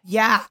 yeah.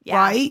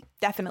 Right?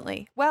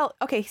 Definitely. Well,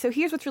 okay, so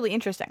here's what's really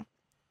interesting.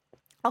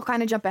 I'll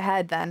kind of jump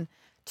ahead then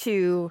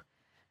to,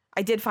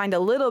 I did find a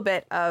little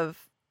bit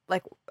of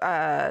like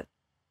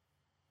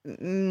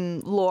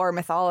lore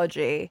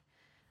mythology,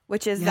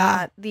 which is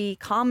that the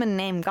common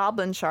name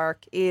goblin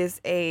shark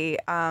is a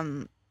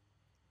what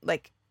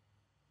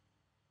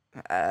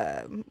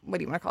do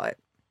you want to call it?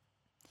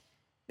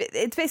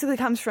 It basically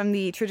comes from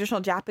the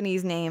traditional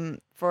Japanese name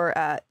for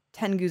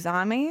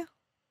tenguzame,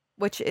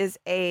 which is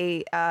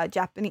a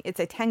Japanese. It's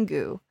a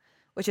tengu,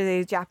 which is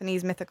a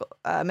Japanese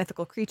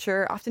mythical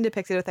creature, often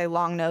depicted with a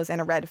long nose and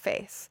a red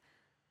face.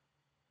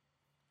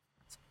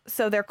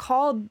 So they're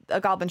called a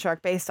goblin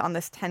shark based on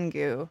this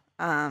tengu,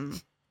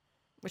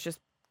 which is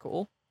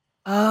cool.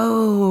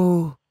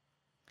 Oh.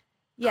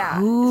 Yeah.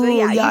 Cool. So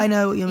yeah, I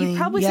know what you mean. You've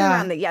probably seen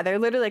around that. Yeah, they're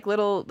literally like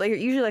little, like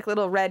usually like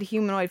little red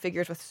humanoid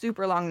figures with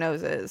super long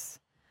noses.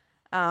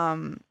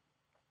 And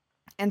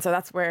so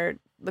that's where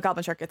the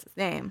goblin shark gets its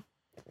name.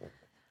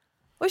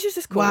 Which is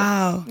just cool.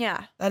 Wow.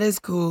 Yeah. That is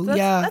cool. So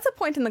yeah. That's a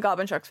point in the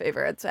goblin shark's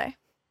favor, I'd say.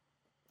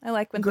 I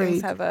like when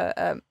things have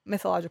a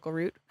mythological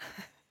root.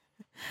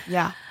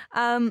 Yeah.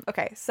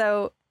 Okay,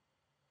 so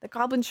the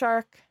goblin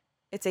shark,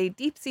 it's a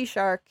deep sea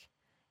shark,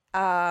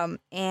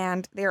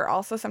 and they're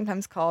also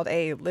sometimes called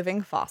a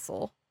living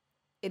fossil.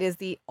 It is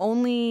the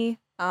only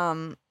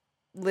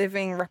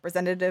living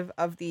representative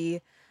of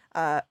the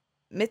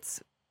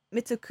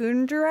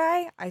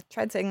Mitsukundrai. I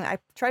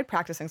tried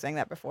practicing saying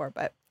that before,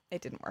 but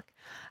it didn't work.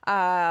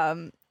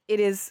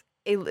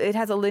 It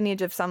has a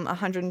lineage of some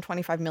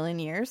 125 million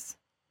years.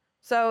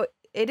 So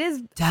it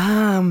is.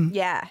 Damn.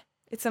 Yeah,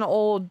 it's an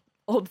old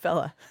Old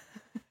fella.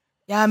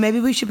 Yeah, maybe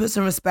we should put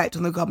some respect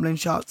on the goblin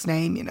shark's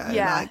name, you know?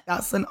 Yeah. Like,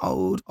 that's an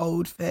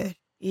old fish.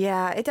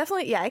 Yeah, it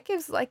definitely, it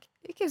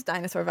gives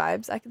dinosaur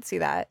vibes. I can see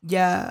that.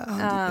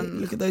 Yeah.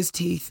 Look at those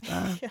teeth.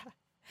 Yeah.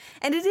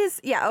 And it is,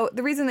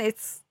 the reason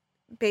it's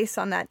based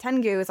on that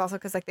tengu is also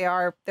because, like,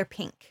 they're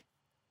pink.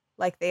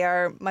 Like, they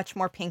are much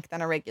more pink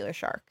than a regular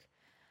shark.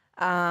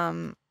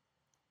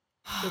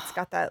 It's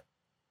got that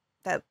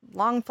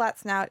long, flat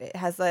snout. It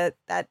has that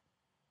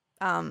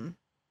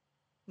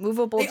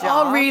movable They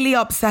jaw. are really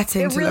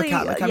upsetting to really, look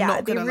at. Like, I'm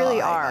not gonna they really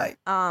lie. are. Like,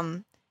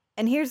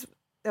 And here's,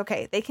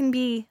 they can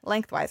be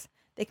lengthwise.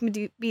 They can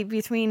be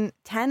between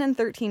 10 and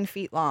 13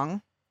 feet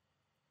long.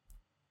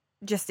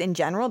 Just in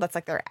general, that's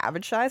like their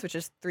average size, which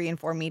is 3 and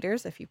 4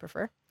 meters if you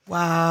prefer.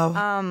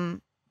 wow.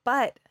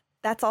 But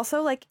that's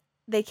also like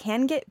they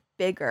can get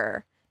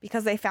bigger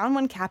because they found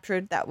one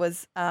captured that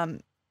was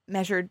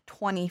measured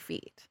 20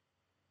 feet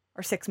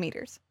or 6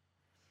 meters.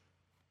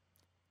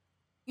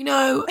 You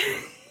know,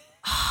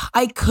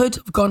 I could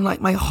have gone like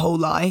my whole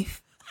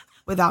life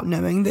without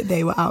knowing that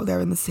they were out there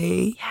in the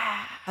sea.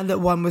 Yeah. And that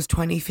one was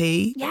 20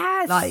 feet.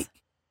 Yes. Like,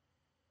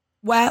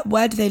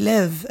 where do they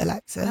live,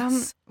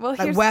 Alexis? Well,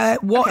 Like,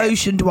 what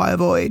ocean do I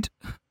avoid?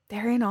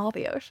 They're in all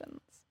the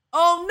oceans.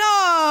 Oh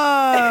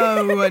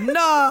no,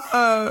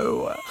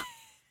 no.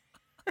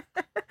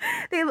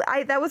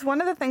 That was one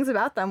of the things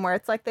about them where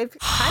it's like they've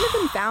kind of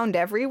been found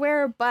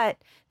everywhere, but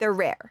they're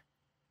rare.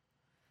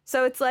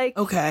 So it's like,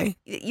 Okay.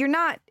 you're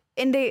not,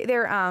 and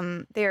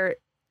they're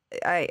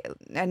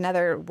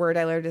another word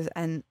I learned is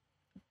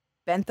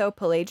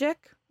benthopelagic,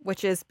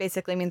 which is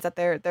basically means that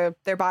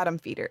they're bottom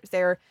feeders.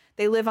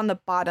 They live on the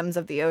bottoms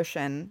of the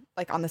ocean,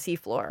 like on the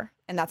seafloor,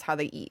 and that's how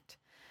they eat.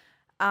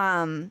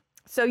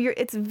 So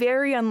it's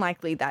very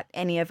unlikely that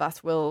any of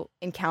us will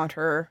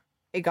encounter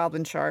a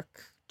goblin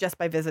shark just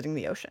by visiting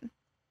the ocean.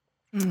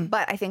 Mm.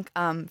 But I think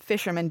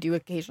fishermen do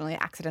occasionally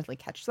accidentally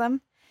catch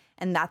them,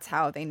 and that's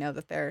how they know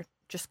that they're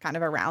just kind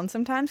of around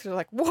sometimes. They're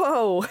like,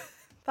 whoa,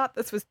 thought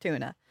this was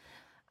tuna.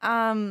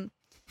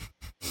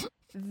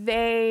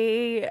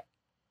 They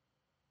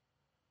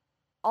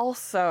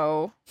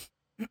also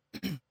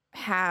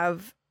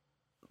have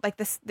like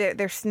this,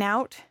 their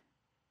snout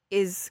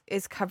is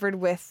covered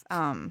with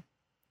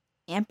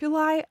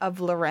ampullae of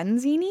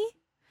Lorenzini.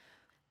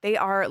 They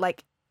are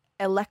like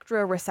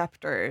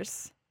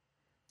electroreceptors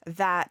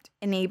that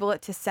enable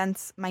it to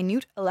sense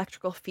minute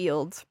electrical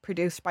fields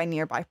produced by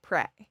nearby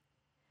prey.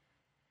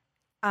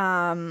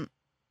 So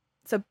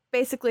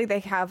basically they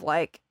have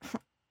like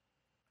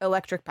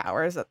electric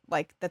powers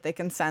that they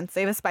can sense.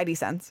 They have a spidey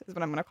sense is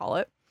what I'm going to call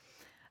it.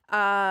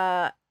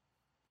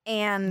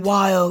 And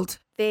Wild.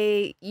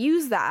 they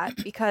use that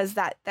because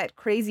that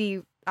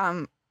crazy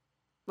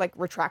like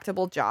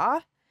retractable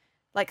jaw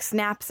like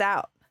snaps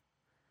out.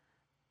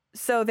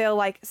 So they'll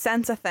like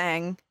sense a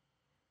thing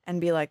and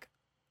be like,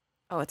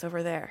 oh, it's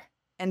over there,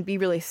 and be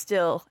really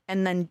still,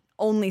 and then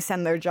only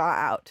send their jaw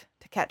out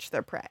to catch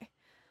their prey.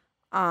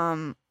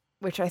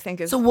 Which I think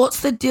is... So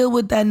what's the deal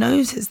with their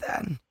noses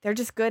then? They're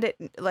just good at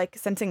like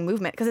sensing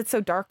movement because it's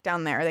so dark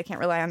down there. They can't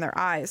rely on their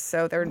eyes,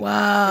 so they're It's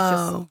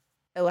Wow. just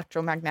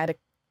electromagnetic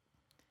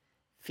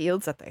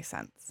fields that they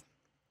sense.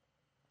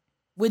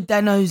 With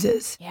their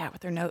noses. Yeah,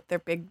 with their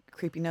big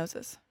creepy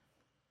noses.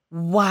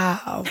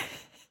 Wow.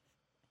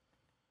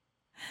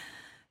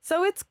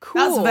 So it's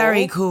cool. That's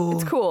very cool.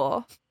 It's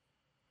cool.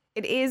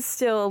 It is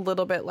still a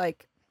little bit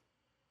like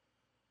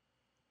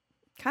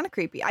kind of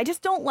creepy. I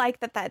just don't like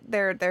that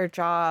their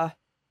jaw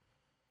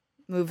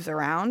moves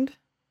around.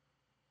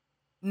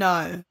 No,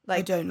 I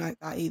Like- don't like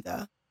that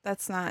either.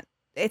 That's not.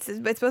 It's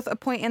both a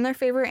point in their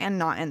favor and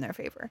not in their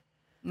favor.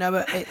 No,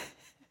 but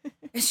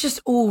it's just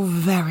all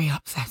very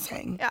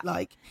upsetting. Yeah.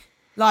 Like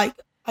I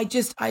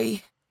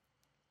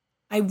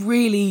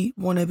really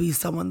want to be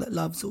someone that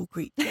loves all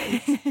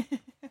creatures.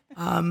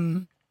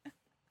 I'm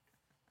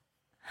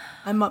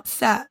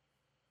upset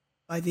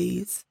by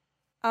these.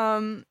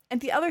 And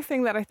the other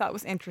thing that I thought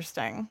was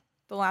interesting,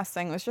 the last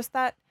thing was just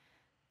that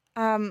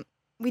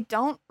we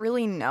don't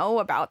really know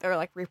about their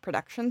like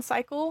reproduction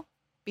cycle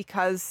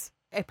because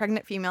a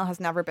pregnant female has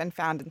never been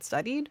found and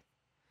studied.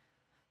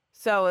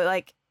 So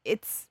like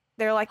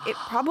they're like it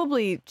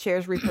probably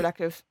shares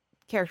reproductive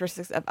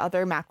characteristics of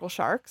other mackerel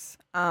sharks,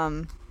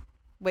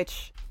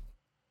 which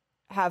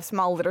have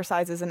small litter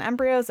sizes and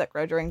embryos that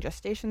grow during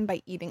gestation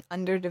by eating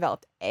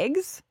underdeveloped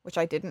eggs, which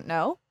I didn't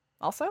know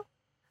also.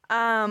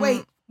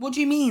 Wait, what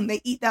do you mean?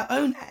 They eat their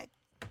own egg?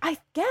 I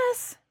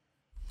guess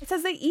it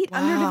says they eat Wow.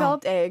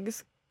 underdeveloped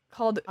eggs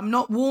called I'm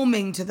not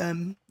warming to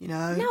them, you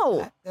know.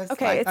 No. That's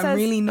Okay, like, it I'm says-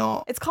 really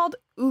not. it's called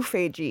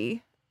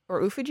oophagy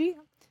or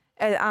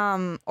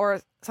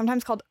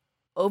sometimes called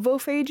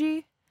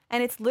ovophagy,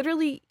 and it's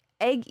literally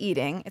egg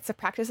eating. It's a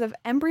practice of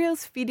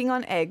embryos feeding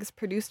on eggs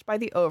produced by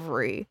the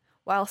ovary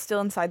while still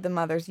inside the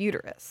mother's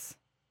uterus.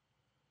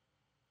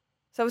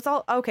 So it's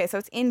all okay, so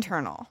it's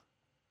internal.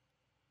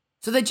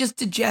 So they just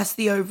digest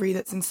the ovary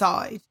that's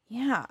inside.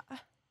 Yeah.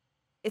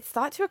 It's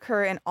thought to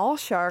occur in all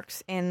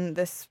sharks in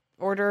this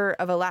order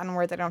of a Latin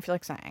word that I don't feel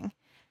like saying.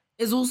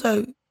 Is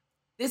also,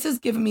 this has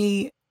given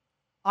me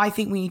I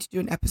think we need to do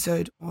an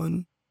episode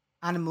on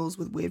animals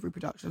with weird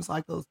reproduction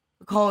cycles,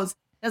 because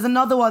there's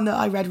another one that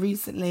I read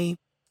recently.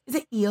 Is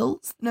it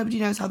eels? Nobody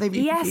knows how they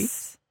reproduce.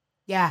 Yes.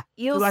 Yeah.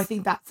 Eels. So I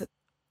think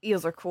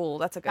Eels are cool.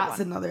 That's a good that's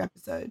one. another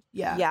episode.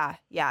 Yeah.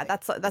 Yeah.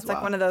 That's like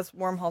well. one of those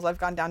wormholes I've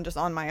gone down just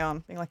on my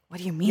own. Being like, what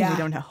do you mean Yeah. we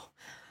don't know?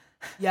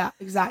 Yeah,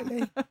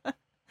 exactly.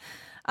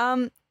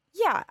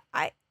 Yeah,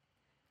 I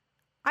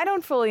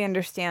don't fully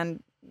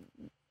understand.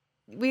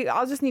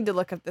 I'll just need to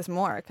look at this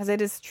more, because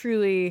it is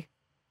truly,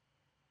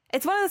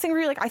 it's one of those things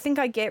where you're like, I think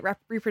I get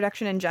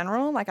reproduction in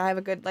general. Like I have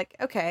a good, like,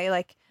 okay,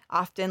 like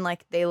often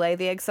like they lay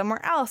the eggs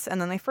somewhere else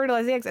and then they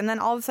fertilize the eggs. And then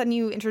all of a sudden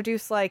you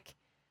introduce like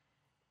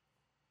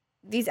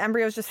these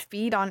embryos just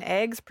feed on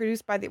eggs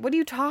produced by what are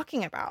you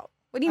talking about?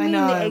 What do you mean the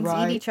eggs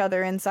eat each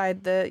other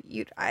inside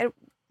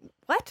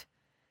what?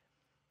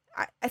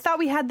 I thought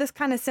we had this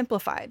kind of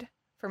simplified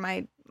for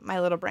my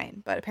little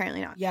brain, but apparently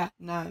not. Yeah,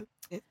 no,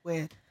 it's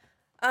weird.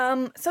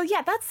 So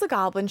yeah, that's the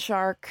goblin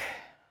shark.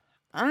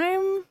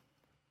 How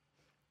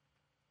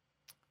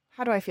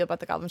do I feel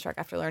about the goblin shark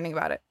after learning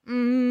about it?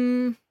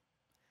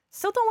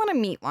 Still don't want to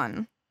meet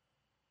one.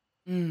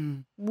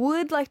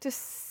 Would like to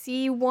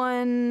see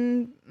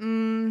one.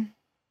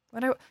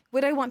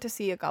 Would I want to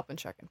see a goblin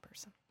shark in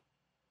person?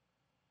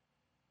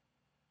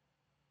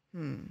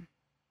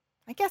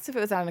 I guess if it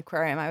was at an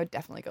aquarium, I would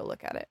definitely go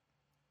look at it.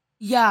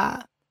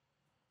 Yeah.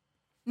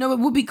 No, it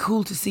would be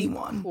cool to see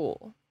one.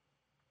 Cool.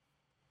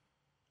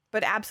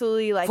 But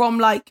absolutely, like from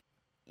like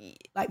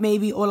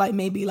maybe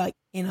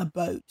in a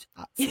boat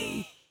at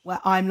sea where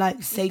I'm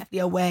like safely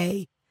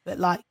away, but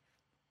like,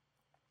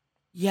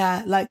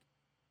 yeah, like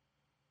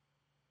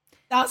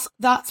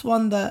that's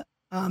one that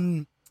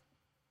I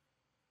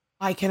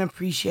can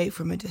appreciate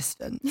from a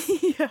distance.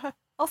 Yeah.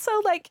 Also,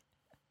 like,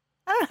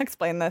 I don't know how to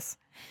explain this.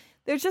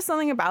 There's just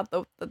something about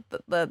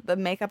the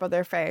makeup of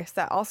their face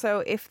that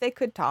also, if they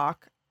could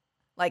talk,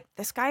 like,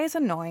 this guy is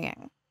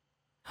annoying.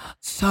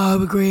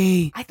 So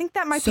agree. I think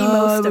that might be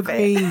most of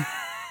it.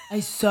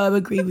 I so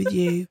agree with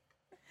you.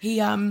 He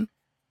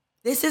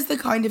this is the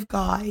kind of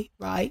guy,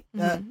 right,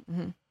 that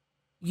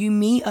you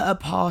meet at a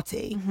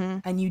party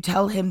and you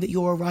tell him that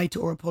you're a writer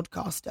or a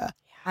podcaster,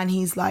 and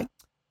he's like,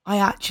 I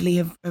actually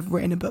have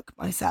written a book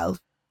myself,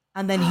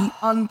 and then he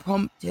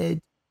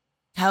unprompted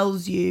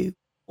tells you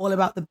all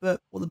about the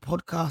book or the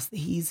podcast that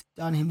he's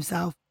done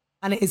himself,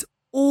 and it is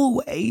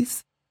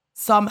always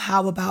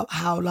somehow about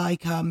how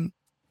like you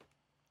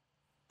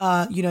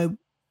know,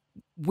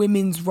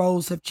 women's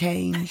roles have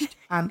changed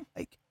and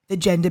like the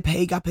gender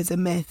pay gap is a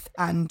myth,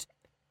 and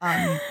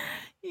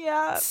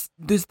yeah,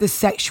 there's the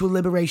sexual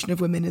liberation of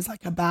women is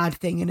like a bad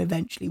thing, and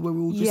eventually we're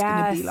all just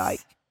gonna be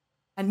like,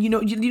 and you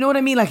know what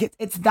I mean, like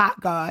it's that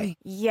guy.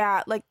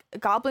 Yeah, like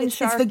Goblin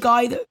Shark. It's the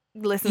guy that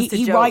listens to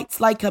he Joe. writes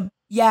like a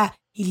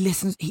he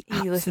listens to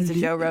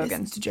Joe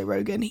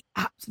Rogan. He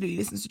absolutely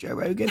listens to Joe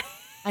Rogan.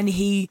 And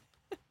his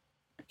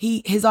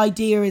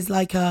idea is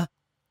like a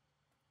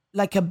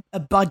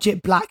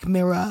budget Black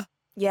Mirror.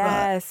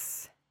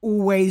 Yes.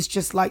 Always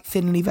just like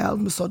thinly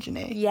veiled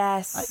misogyny.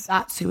 Yes. Like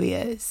that's who he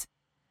is.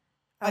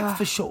 Like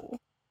for sure.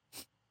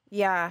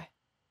 Yeah.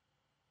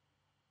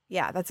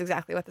 Yeah, that's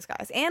exactly what this guy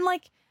is. And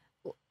like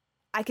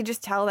I could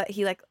just tell that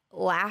he like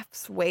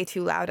laughs way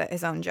too loud at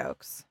his own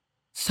jokes.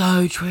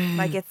 So true.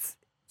 Like it's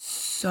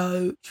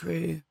so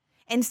true.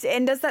 And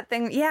does that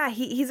thing. Yeah,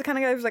 he's the kind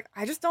of guy who's like,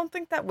 I just don't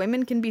think that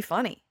women can be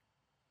funny.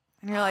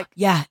 And you're like,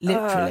 yeah,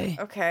 literally.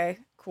 Okay,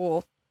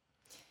 cool.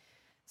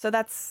 So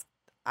that's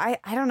I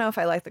don't know if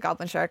I like the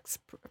Goblin Shark's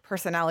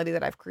personality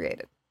that I've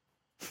created.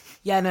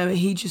 Yeah, no,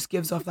 he just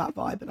gives off that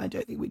vibe, and I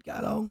don't think we'd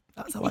get along.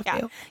 That's how I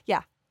feel.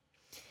 Yeah.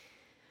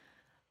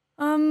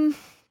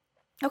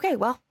 Okay,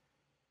 well,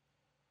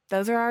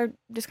 those are our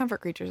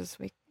discomfort creatures this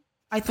week.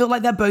 I feel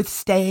like they're both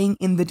staying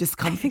in the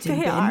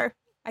discomforting bin.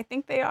 I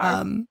think they are.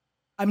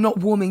 I'm not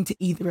warming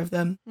to either of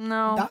them.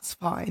 No. That's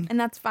fine. And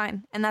that's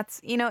fine. And that's,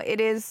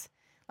 it is,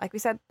 like we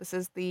said,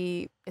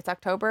 it's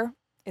October.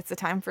 It's the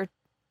time for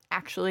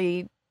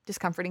actually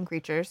discomforting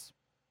creatures.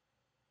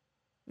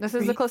 This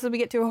is the closest we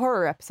get to a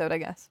horror episode, I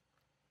guess.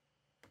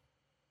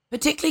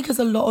 Particularly because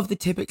a lot of the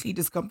typically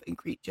discomforting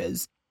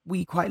creatures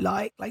we quite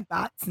like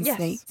bats and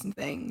snakes and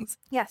things.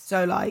 Yes.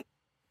 So, like,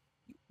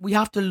 we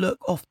have to look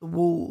off the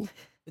wall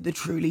for the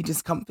truly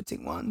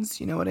discomforting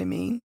ones, you know what I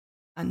mean?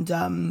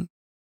 And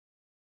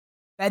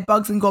bed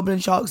bugs and goblin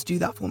sharks do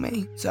that for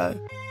me, so.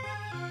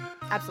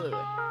 Absolutely.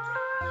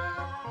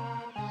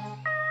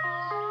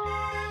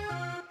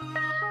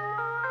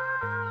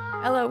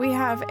 Hello, we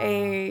have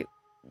a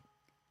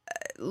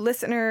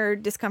listener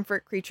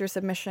discomfort creature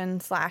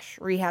submission /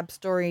 rehab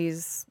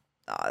stories,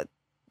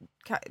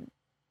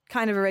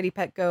 kind of a Ready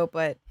Pet Go,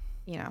 but,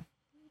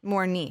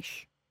 more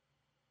niche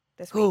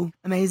this week. Cool.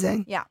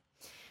 Amazing. Yeah.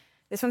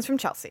 This one's from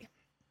Chelsea.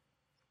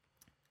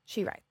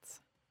 She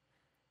writes,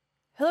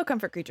 Hello,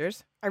 comfort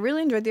creatures. I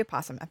really enjoyed the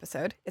opossum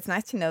episode. It's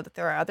nice to know that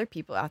there are other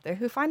people out there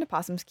who find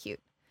opossums cute.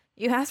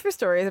 You asked for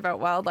stories about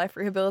wildlife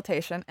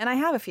rehabilitation, and I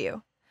have a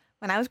few.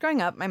 When I was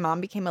growing up, my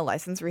mom became a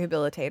licensed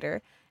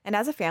rehabilitator, and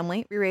as a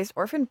family, we raised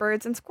orphan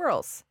birds and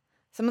squirrels.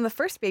 Some of the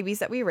first babies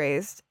that we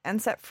raised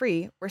and set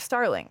free were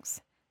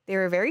starlings. They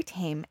were very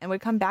tame and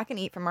would come back and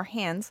eat from our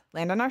hands,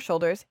 land on our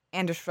shoulders,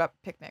 and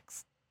disrupt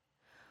picnics.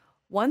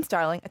 One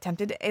starling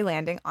attempted a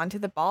landing onto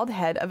the bald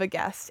head of a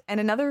guest, and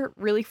another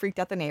really freaked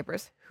out the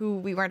neighbors, who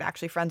we weren't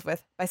actually friends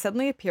with, by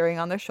suddenly appearing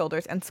on their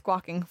shoulders and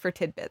squawking for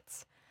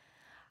tidbits.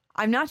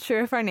 I'm not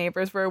sure if our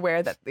neighbors were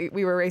aware that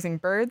we were raising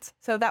birds,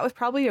 so that was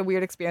probably a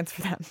weird experience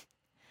for them.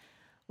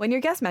 When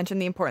your guest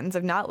mentioned the importance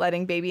of not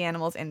letting baby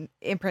animals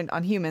imprint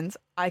on humans,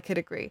 I could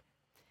agree.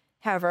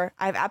 However,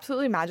 I have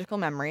absolutely magical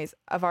memories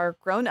of our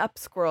grown-up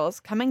squirrels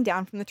coming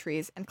down from the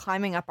trees and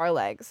climbing up our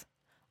legs.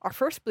 Our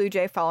first blue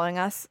jay following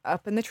us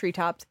up in the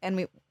treetops,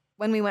 and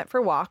when we went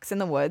for walks in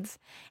the woods,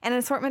 and an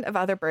assortment of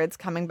other birds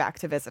coming back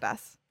to visit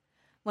us.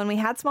 When we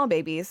had small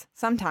babies,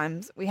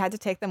 sometimes we had to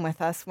take them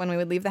with us when we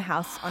would leave the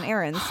house on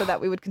errands so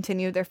that we would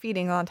continue their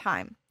feeding on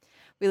time.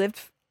 We lived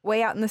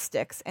way out in the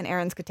sticks, and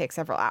errands could take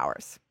several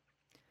hours.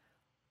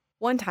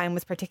 One time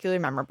was particularly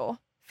memorable.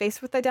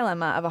 Faced with the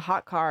dilemma of a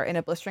hot car in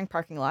a blistering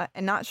parking lot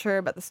and not sure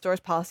about the store's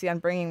policy on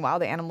bringing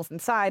wild animals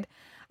inside,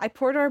 I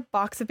poured our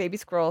box of baby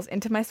squirrels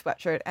into my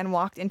sweatshirt and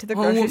walked into the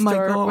grocery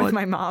store with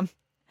my mom.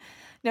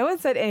 No one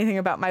said anything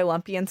about my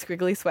lumpy and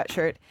squiggly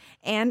sweatshirt,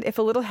 and if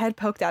a little head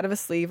poked out of a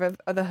sleeve of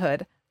the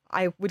hood,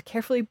 I would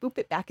carefully boop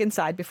it back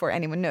inside before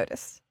anyone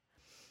noticed.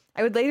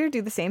 I would later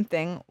do the same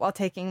thing while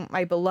taking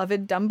my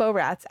beloved Dumbo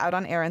rats out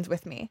on errands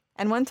with me.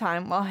 And one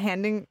time, while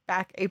handing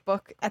back a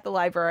book at the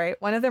library,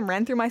 one of them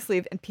ran through my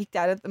sleeve and peeked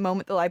out at the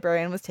moment the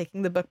librarian was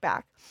taking the book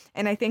back.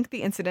 And I think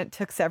the incident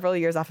took several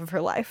years off of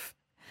her life.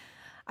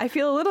 I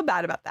feel a little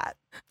bad about that.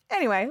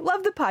 Anyway,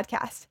 love the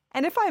podcast.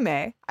 And if I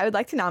may, I would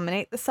like to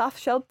nominate the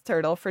soft-shelled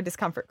turtle for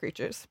Discomfort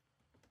Creatures.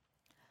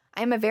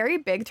 I am a very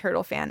big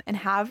turtle fan and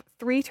have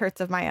 3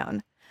 turts of my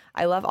own.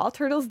 I love all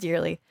turtles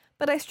dearly,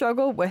 but I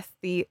struggle with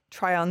the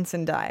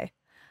Trionsinidae.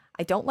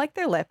 I don't like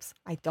their lips.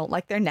 I don't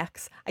like their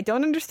necks. I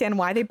don't understand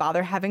why they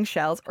bother having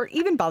shells or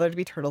even bother to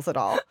be turtles at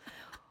all.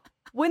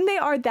 When they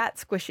are that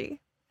squishy.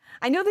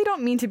 I know they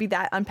don't mean to be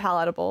that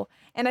unpalatable,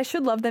 and I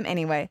should love them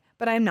anyway,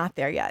 but I am not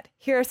there yet.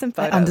 Here are some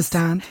photos. I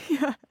understand.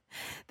 Yeah.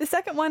 The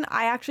second one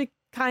I actually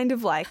kind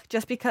of like,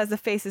 just because the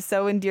face is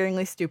so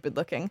endearingly stupid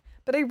looking,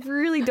 but I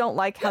really don't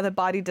like how the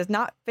body does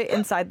not fit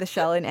inside the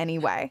shell in any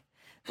way.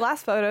 The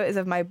last photo is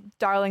of my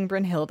darling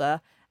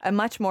Brunhilde, a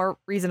much more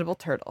reasonable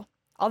turtle.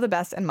 All the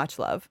best and much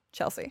love,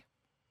 Chelsea.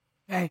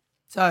 Okay,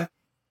 so.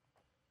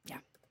 Yeah.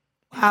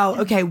 Wow,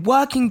 okay,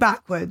 working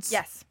backwards.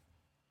 Yes.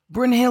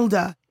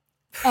 Brunhilde.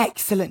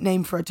 Excellent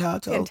name for a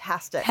turtle.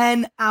 Fantastic.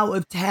 10 out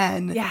of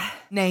 10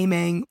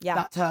 naming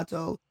that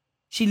turtle.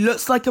 She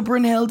looks like a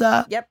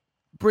Brunhilde. Yep.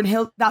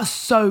 Brunhilde, that's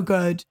so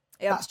good.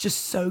 Yep. That's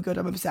just so good.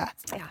 I'm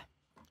obsessed. Yeah.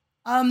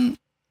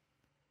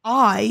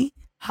 I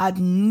had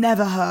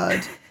never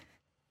heard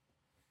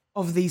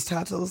of these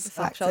turtles.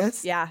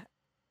 Alexis. Yeah.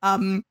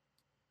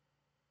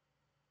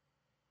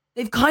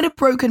 They've kind of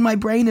broken my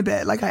brain a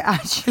bit. Like I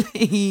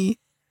actually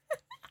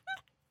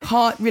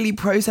can't really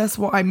process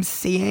what I'm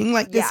seeing.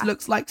 Like this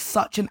looks like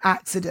such an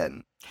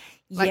accident.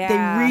 Like they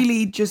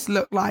really just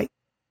look like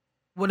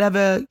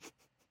whatever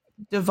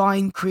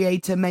divine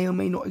creator may or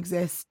may not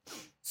exist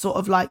sort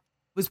of like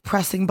was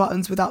pressing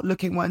buttons without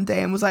looking one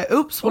day and was like,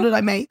 oops, what did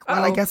I make?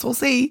 Well, I guess we'll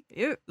see.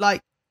 Ew.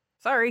 Like,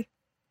 sorry.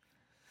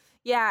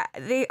 Yeah,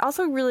 they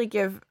also really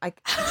give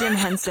like Jim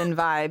Henson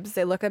vibes.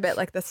 They look a bit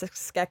like the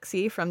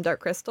Skeksis from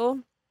Dark Crystal.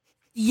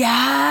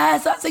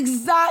 Yes, that's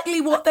exactly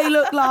what they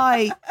look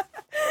like.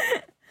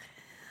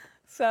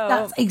 So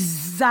that's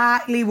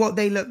exactly what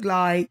they look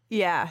like.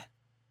 Yeah.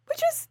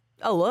 Which is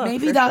a look.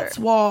 Maybe that's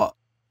what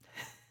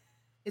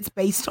it's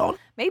based on.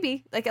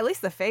 Maybe. Like at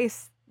least the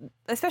face.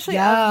 Especially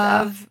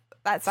of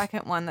that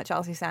second one that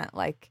Chelsea sent.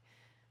 Like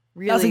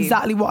really. That's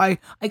exactly what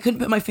I couldn't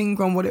put my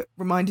finger on what it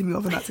reminded me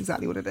of, and that's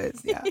exactly what it is.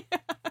 Yeah.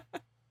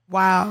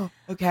 Wow.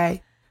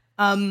 Okay.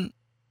 We're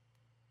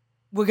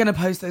gonna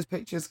post those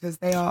pictures because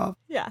they are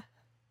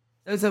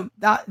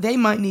they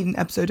might need an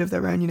episode of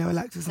their own, you know,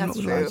 Alexis. I'm not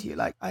gonna lie to you.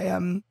 Like I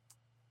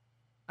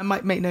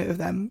might make note of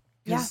them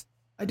because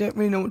I don't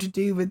really know what to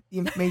do with the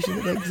information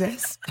that they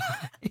exist.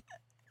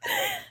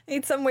 I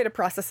need some way to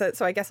process it,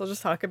 so I guess I'll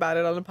just talk about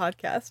it on the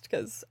podcast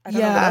because I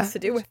don't know what else to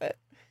do with it.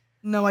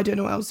 No, I don't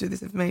know what else to do with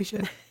this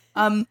information.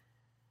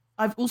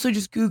 I've also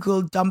just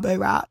Googled Dumbo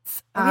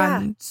rats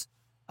and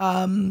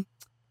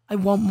I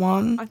want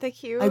one. Aren't they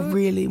cute? I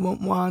really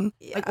want one.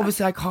 Yeah. Like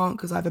obviously I can't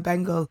because I have a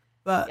Bengal,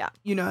 but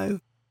you know,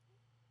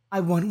 I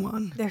want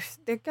one.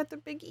 They've got the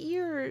big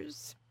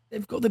ears.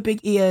 They've got the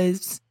big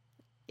ears.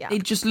 Yeah. They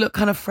just look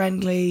kind of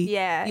friendly.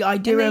 Yeah. The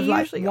idea of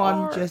like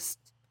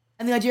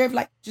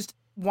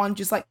one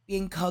just like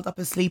being curled up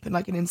asleep in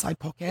like an inside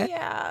pocket.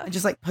 Yeah. And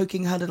just like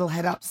poking her little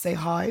head out to say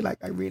hi. Like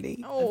I really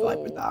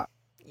vibe with that.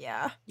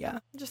 Yeah. Yeah.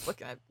 I'm just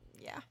looking at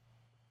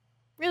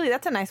Really,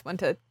 that's a nice one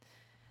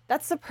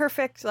that's the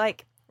perfect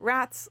like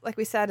rats, like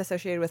we said,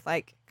 associated with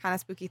like kind of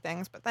spooky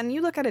things. But then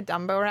you look at a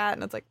Dumbo rat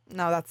and it's like,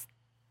 no, that's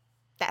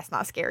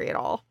not scary at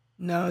all.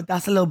 No,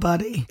 that's a little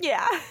buddy.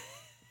 Yeah.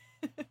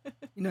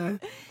 You know,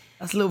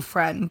 that's a little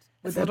friend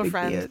with a little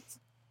friend.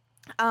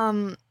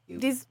 Beards.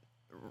 These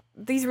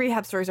these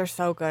rehab stories are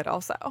so good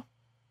also.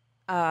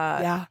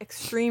 Yeah.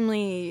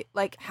 Extremely,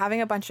 like,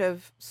 having a bunch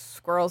of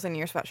squirrels in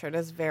your sweatshirt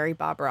is very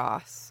Bob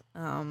Ross.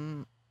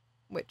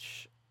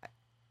 Which,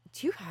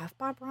 do you have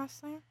Bob Ross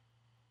there?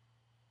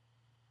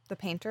 The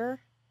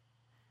painter?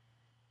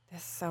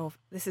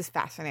 This is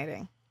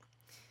fascinating.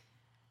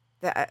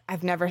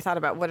 I've never thought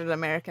about what an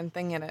American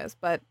thing it is,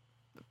 but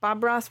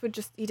Bob Ross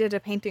he did a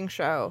painting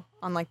show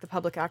on like the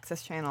public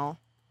access channel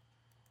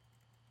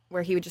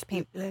where he would just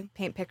paint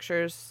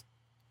pictures.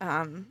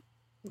 No,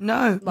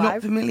 live.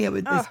 not familiar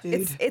with this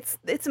dude.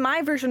 It's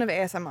my version of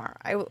ASMR.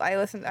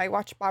 I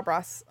watch Bob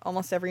Ross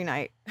almost every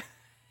night.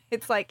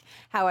 It's like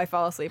how I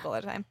fall asleep all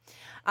the time.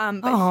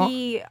 But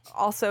he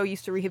also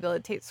used to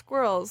rehabilitate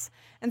squirrels.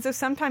 And so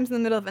sometimes in the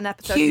middle of an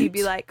episode, he'd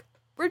be like,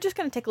 we're just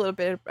going to take a little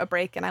bit of a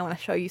break and I want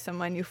to show you some of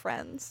my new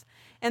friends.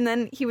 And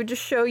then he would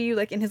just show you,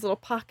 like in his little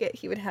pocket,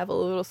 he would have a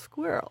little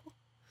squirrel,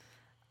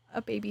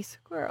 a baby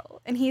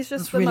squirrel. And he's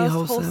just That's the really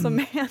most wholesome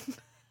man.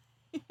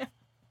 Yeah.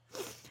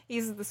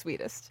 He's the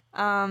sweetest.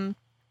 And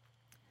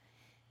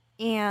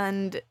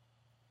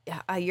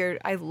yeah,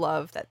 I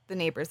love that the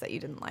neighbors that you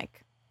didn't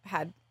like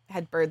had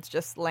birds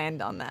just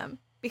land on them,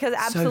 because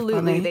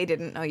absolutely they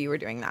didn't know you were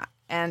doing that.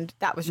 And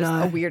that was just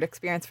a weird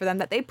experience for them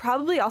that they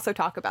probably also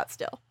talk about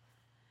still.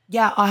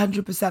 Yeah,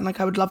 100%. Like,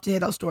 I would love to hear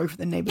that story from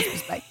the neighbor's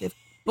perspective.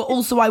 But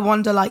also I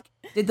wonder, like,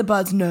 did the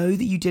birds know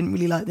that you didn't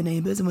really like the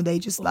neighbors, and were they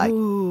just like,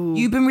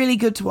 you've been really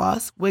good to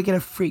us, we're going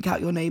to freak out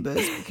your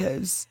neighbors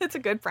because it's a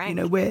good prank. You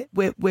know, we're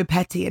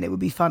petty and it would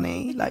be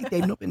funny. Like,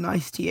 they've not been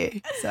nice to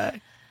you. So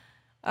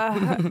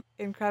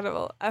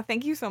incredible.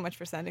 Thank you so much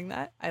for sending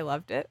that. I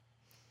loved it.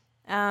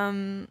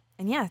 And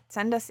yeah,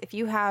 send us if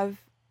you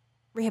have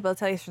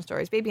rehabilitation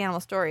stories, baby animal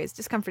stories,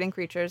 discomforting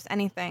creatures,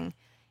 anything.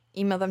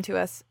 Email them to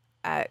us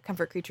at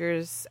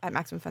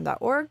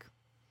comfortcreatures@maximumfun.org.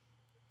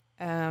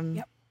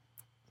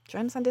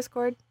 Join us on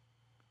Discord.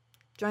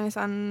 Join us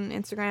on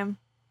Instagram.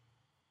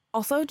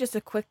 Also, just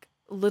a quick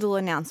little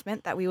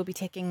announcement that we will be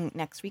taking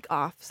next week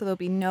off, so there'll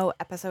be no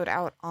episode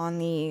out on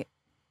the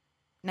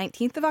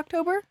 19th of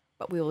October,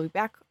 but we will be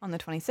back on the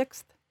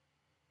 26th.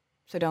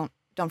 So don't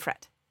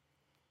fret.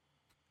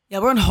 Yeah,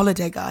 we're on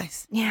holiday,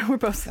 guys. Yeah, we're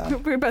both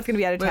going to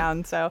be out of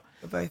town, so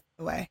we're both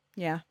away.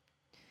 Yeah.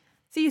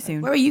 See you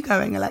soon. Where are you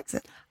going,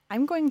 Alexa?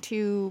 I'm going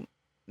to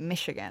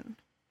Michigan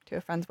to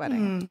a friend's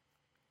wedding,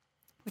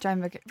 which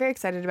I'm very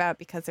excited about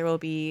because there will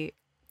be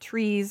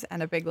trees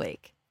and a big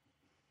lake.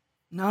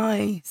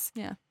 Nice.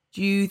 Yeah.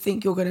 Do you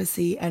think you're going to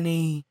see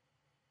any,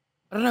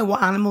 I don't know,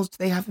 what animals do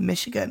they have in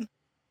Michigan?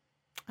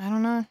 I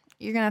don't know.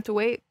 You're going to have to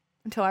wait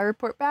until I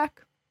report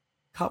back.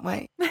 Can't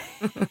wait.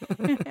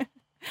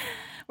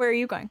 Where are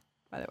you going,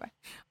 by the way?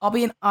 I'll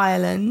be in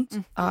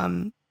Ireland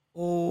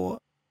for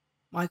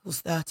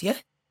Michael's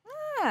 30th.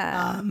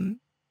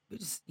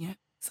 Which is,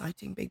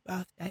 exciting, big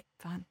birthday.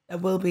 Fun. There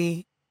will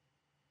be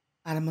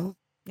animals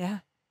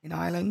in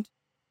Ireland.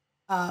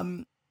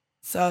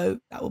 So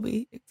that will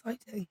be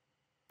exciting.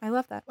 I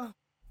love that. Wow.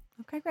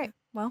 Okay, great.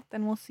 Well,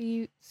 then we'll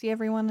see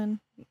everyone in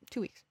 2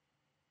 weeks.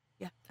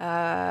 Yeah.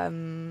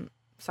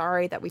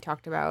 Sorry that we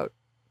talked about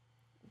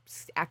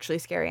actually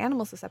scary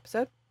animals this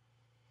episode.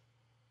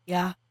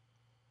 Yeah.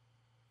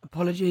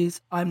 Apologies.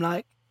 I'm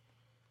like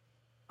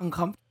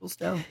uncomfortable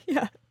still.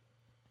 Yeah.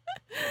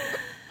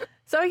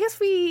 So I guess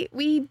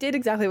we did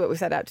exactly what we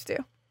set out to do.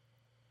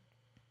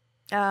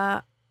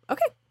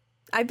 Okay.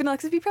 I've been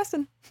Alexis B.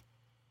 Preston.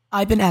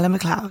 I've been Ella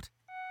McLeod.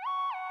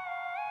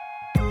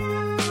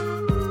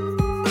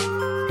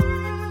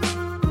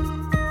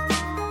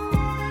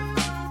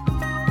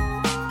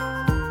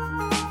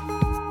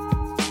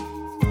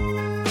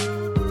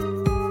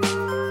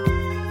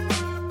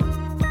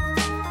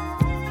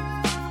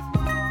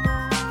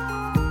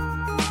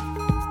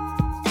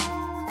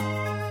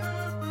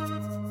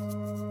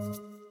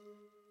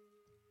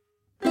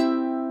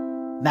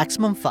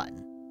 Maximum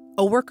Fun,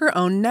 a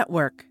worker-owned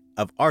network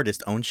of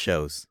artist-owned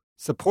shows.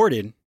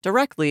 Supported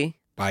directly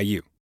by you.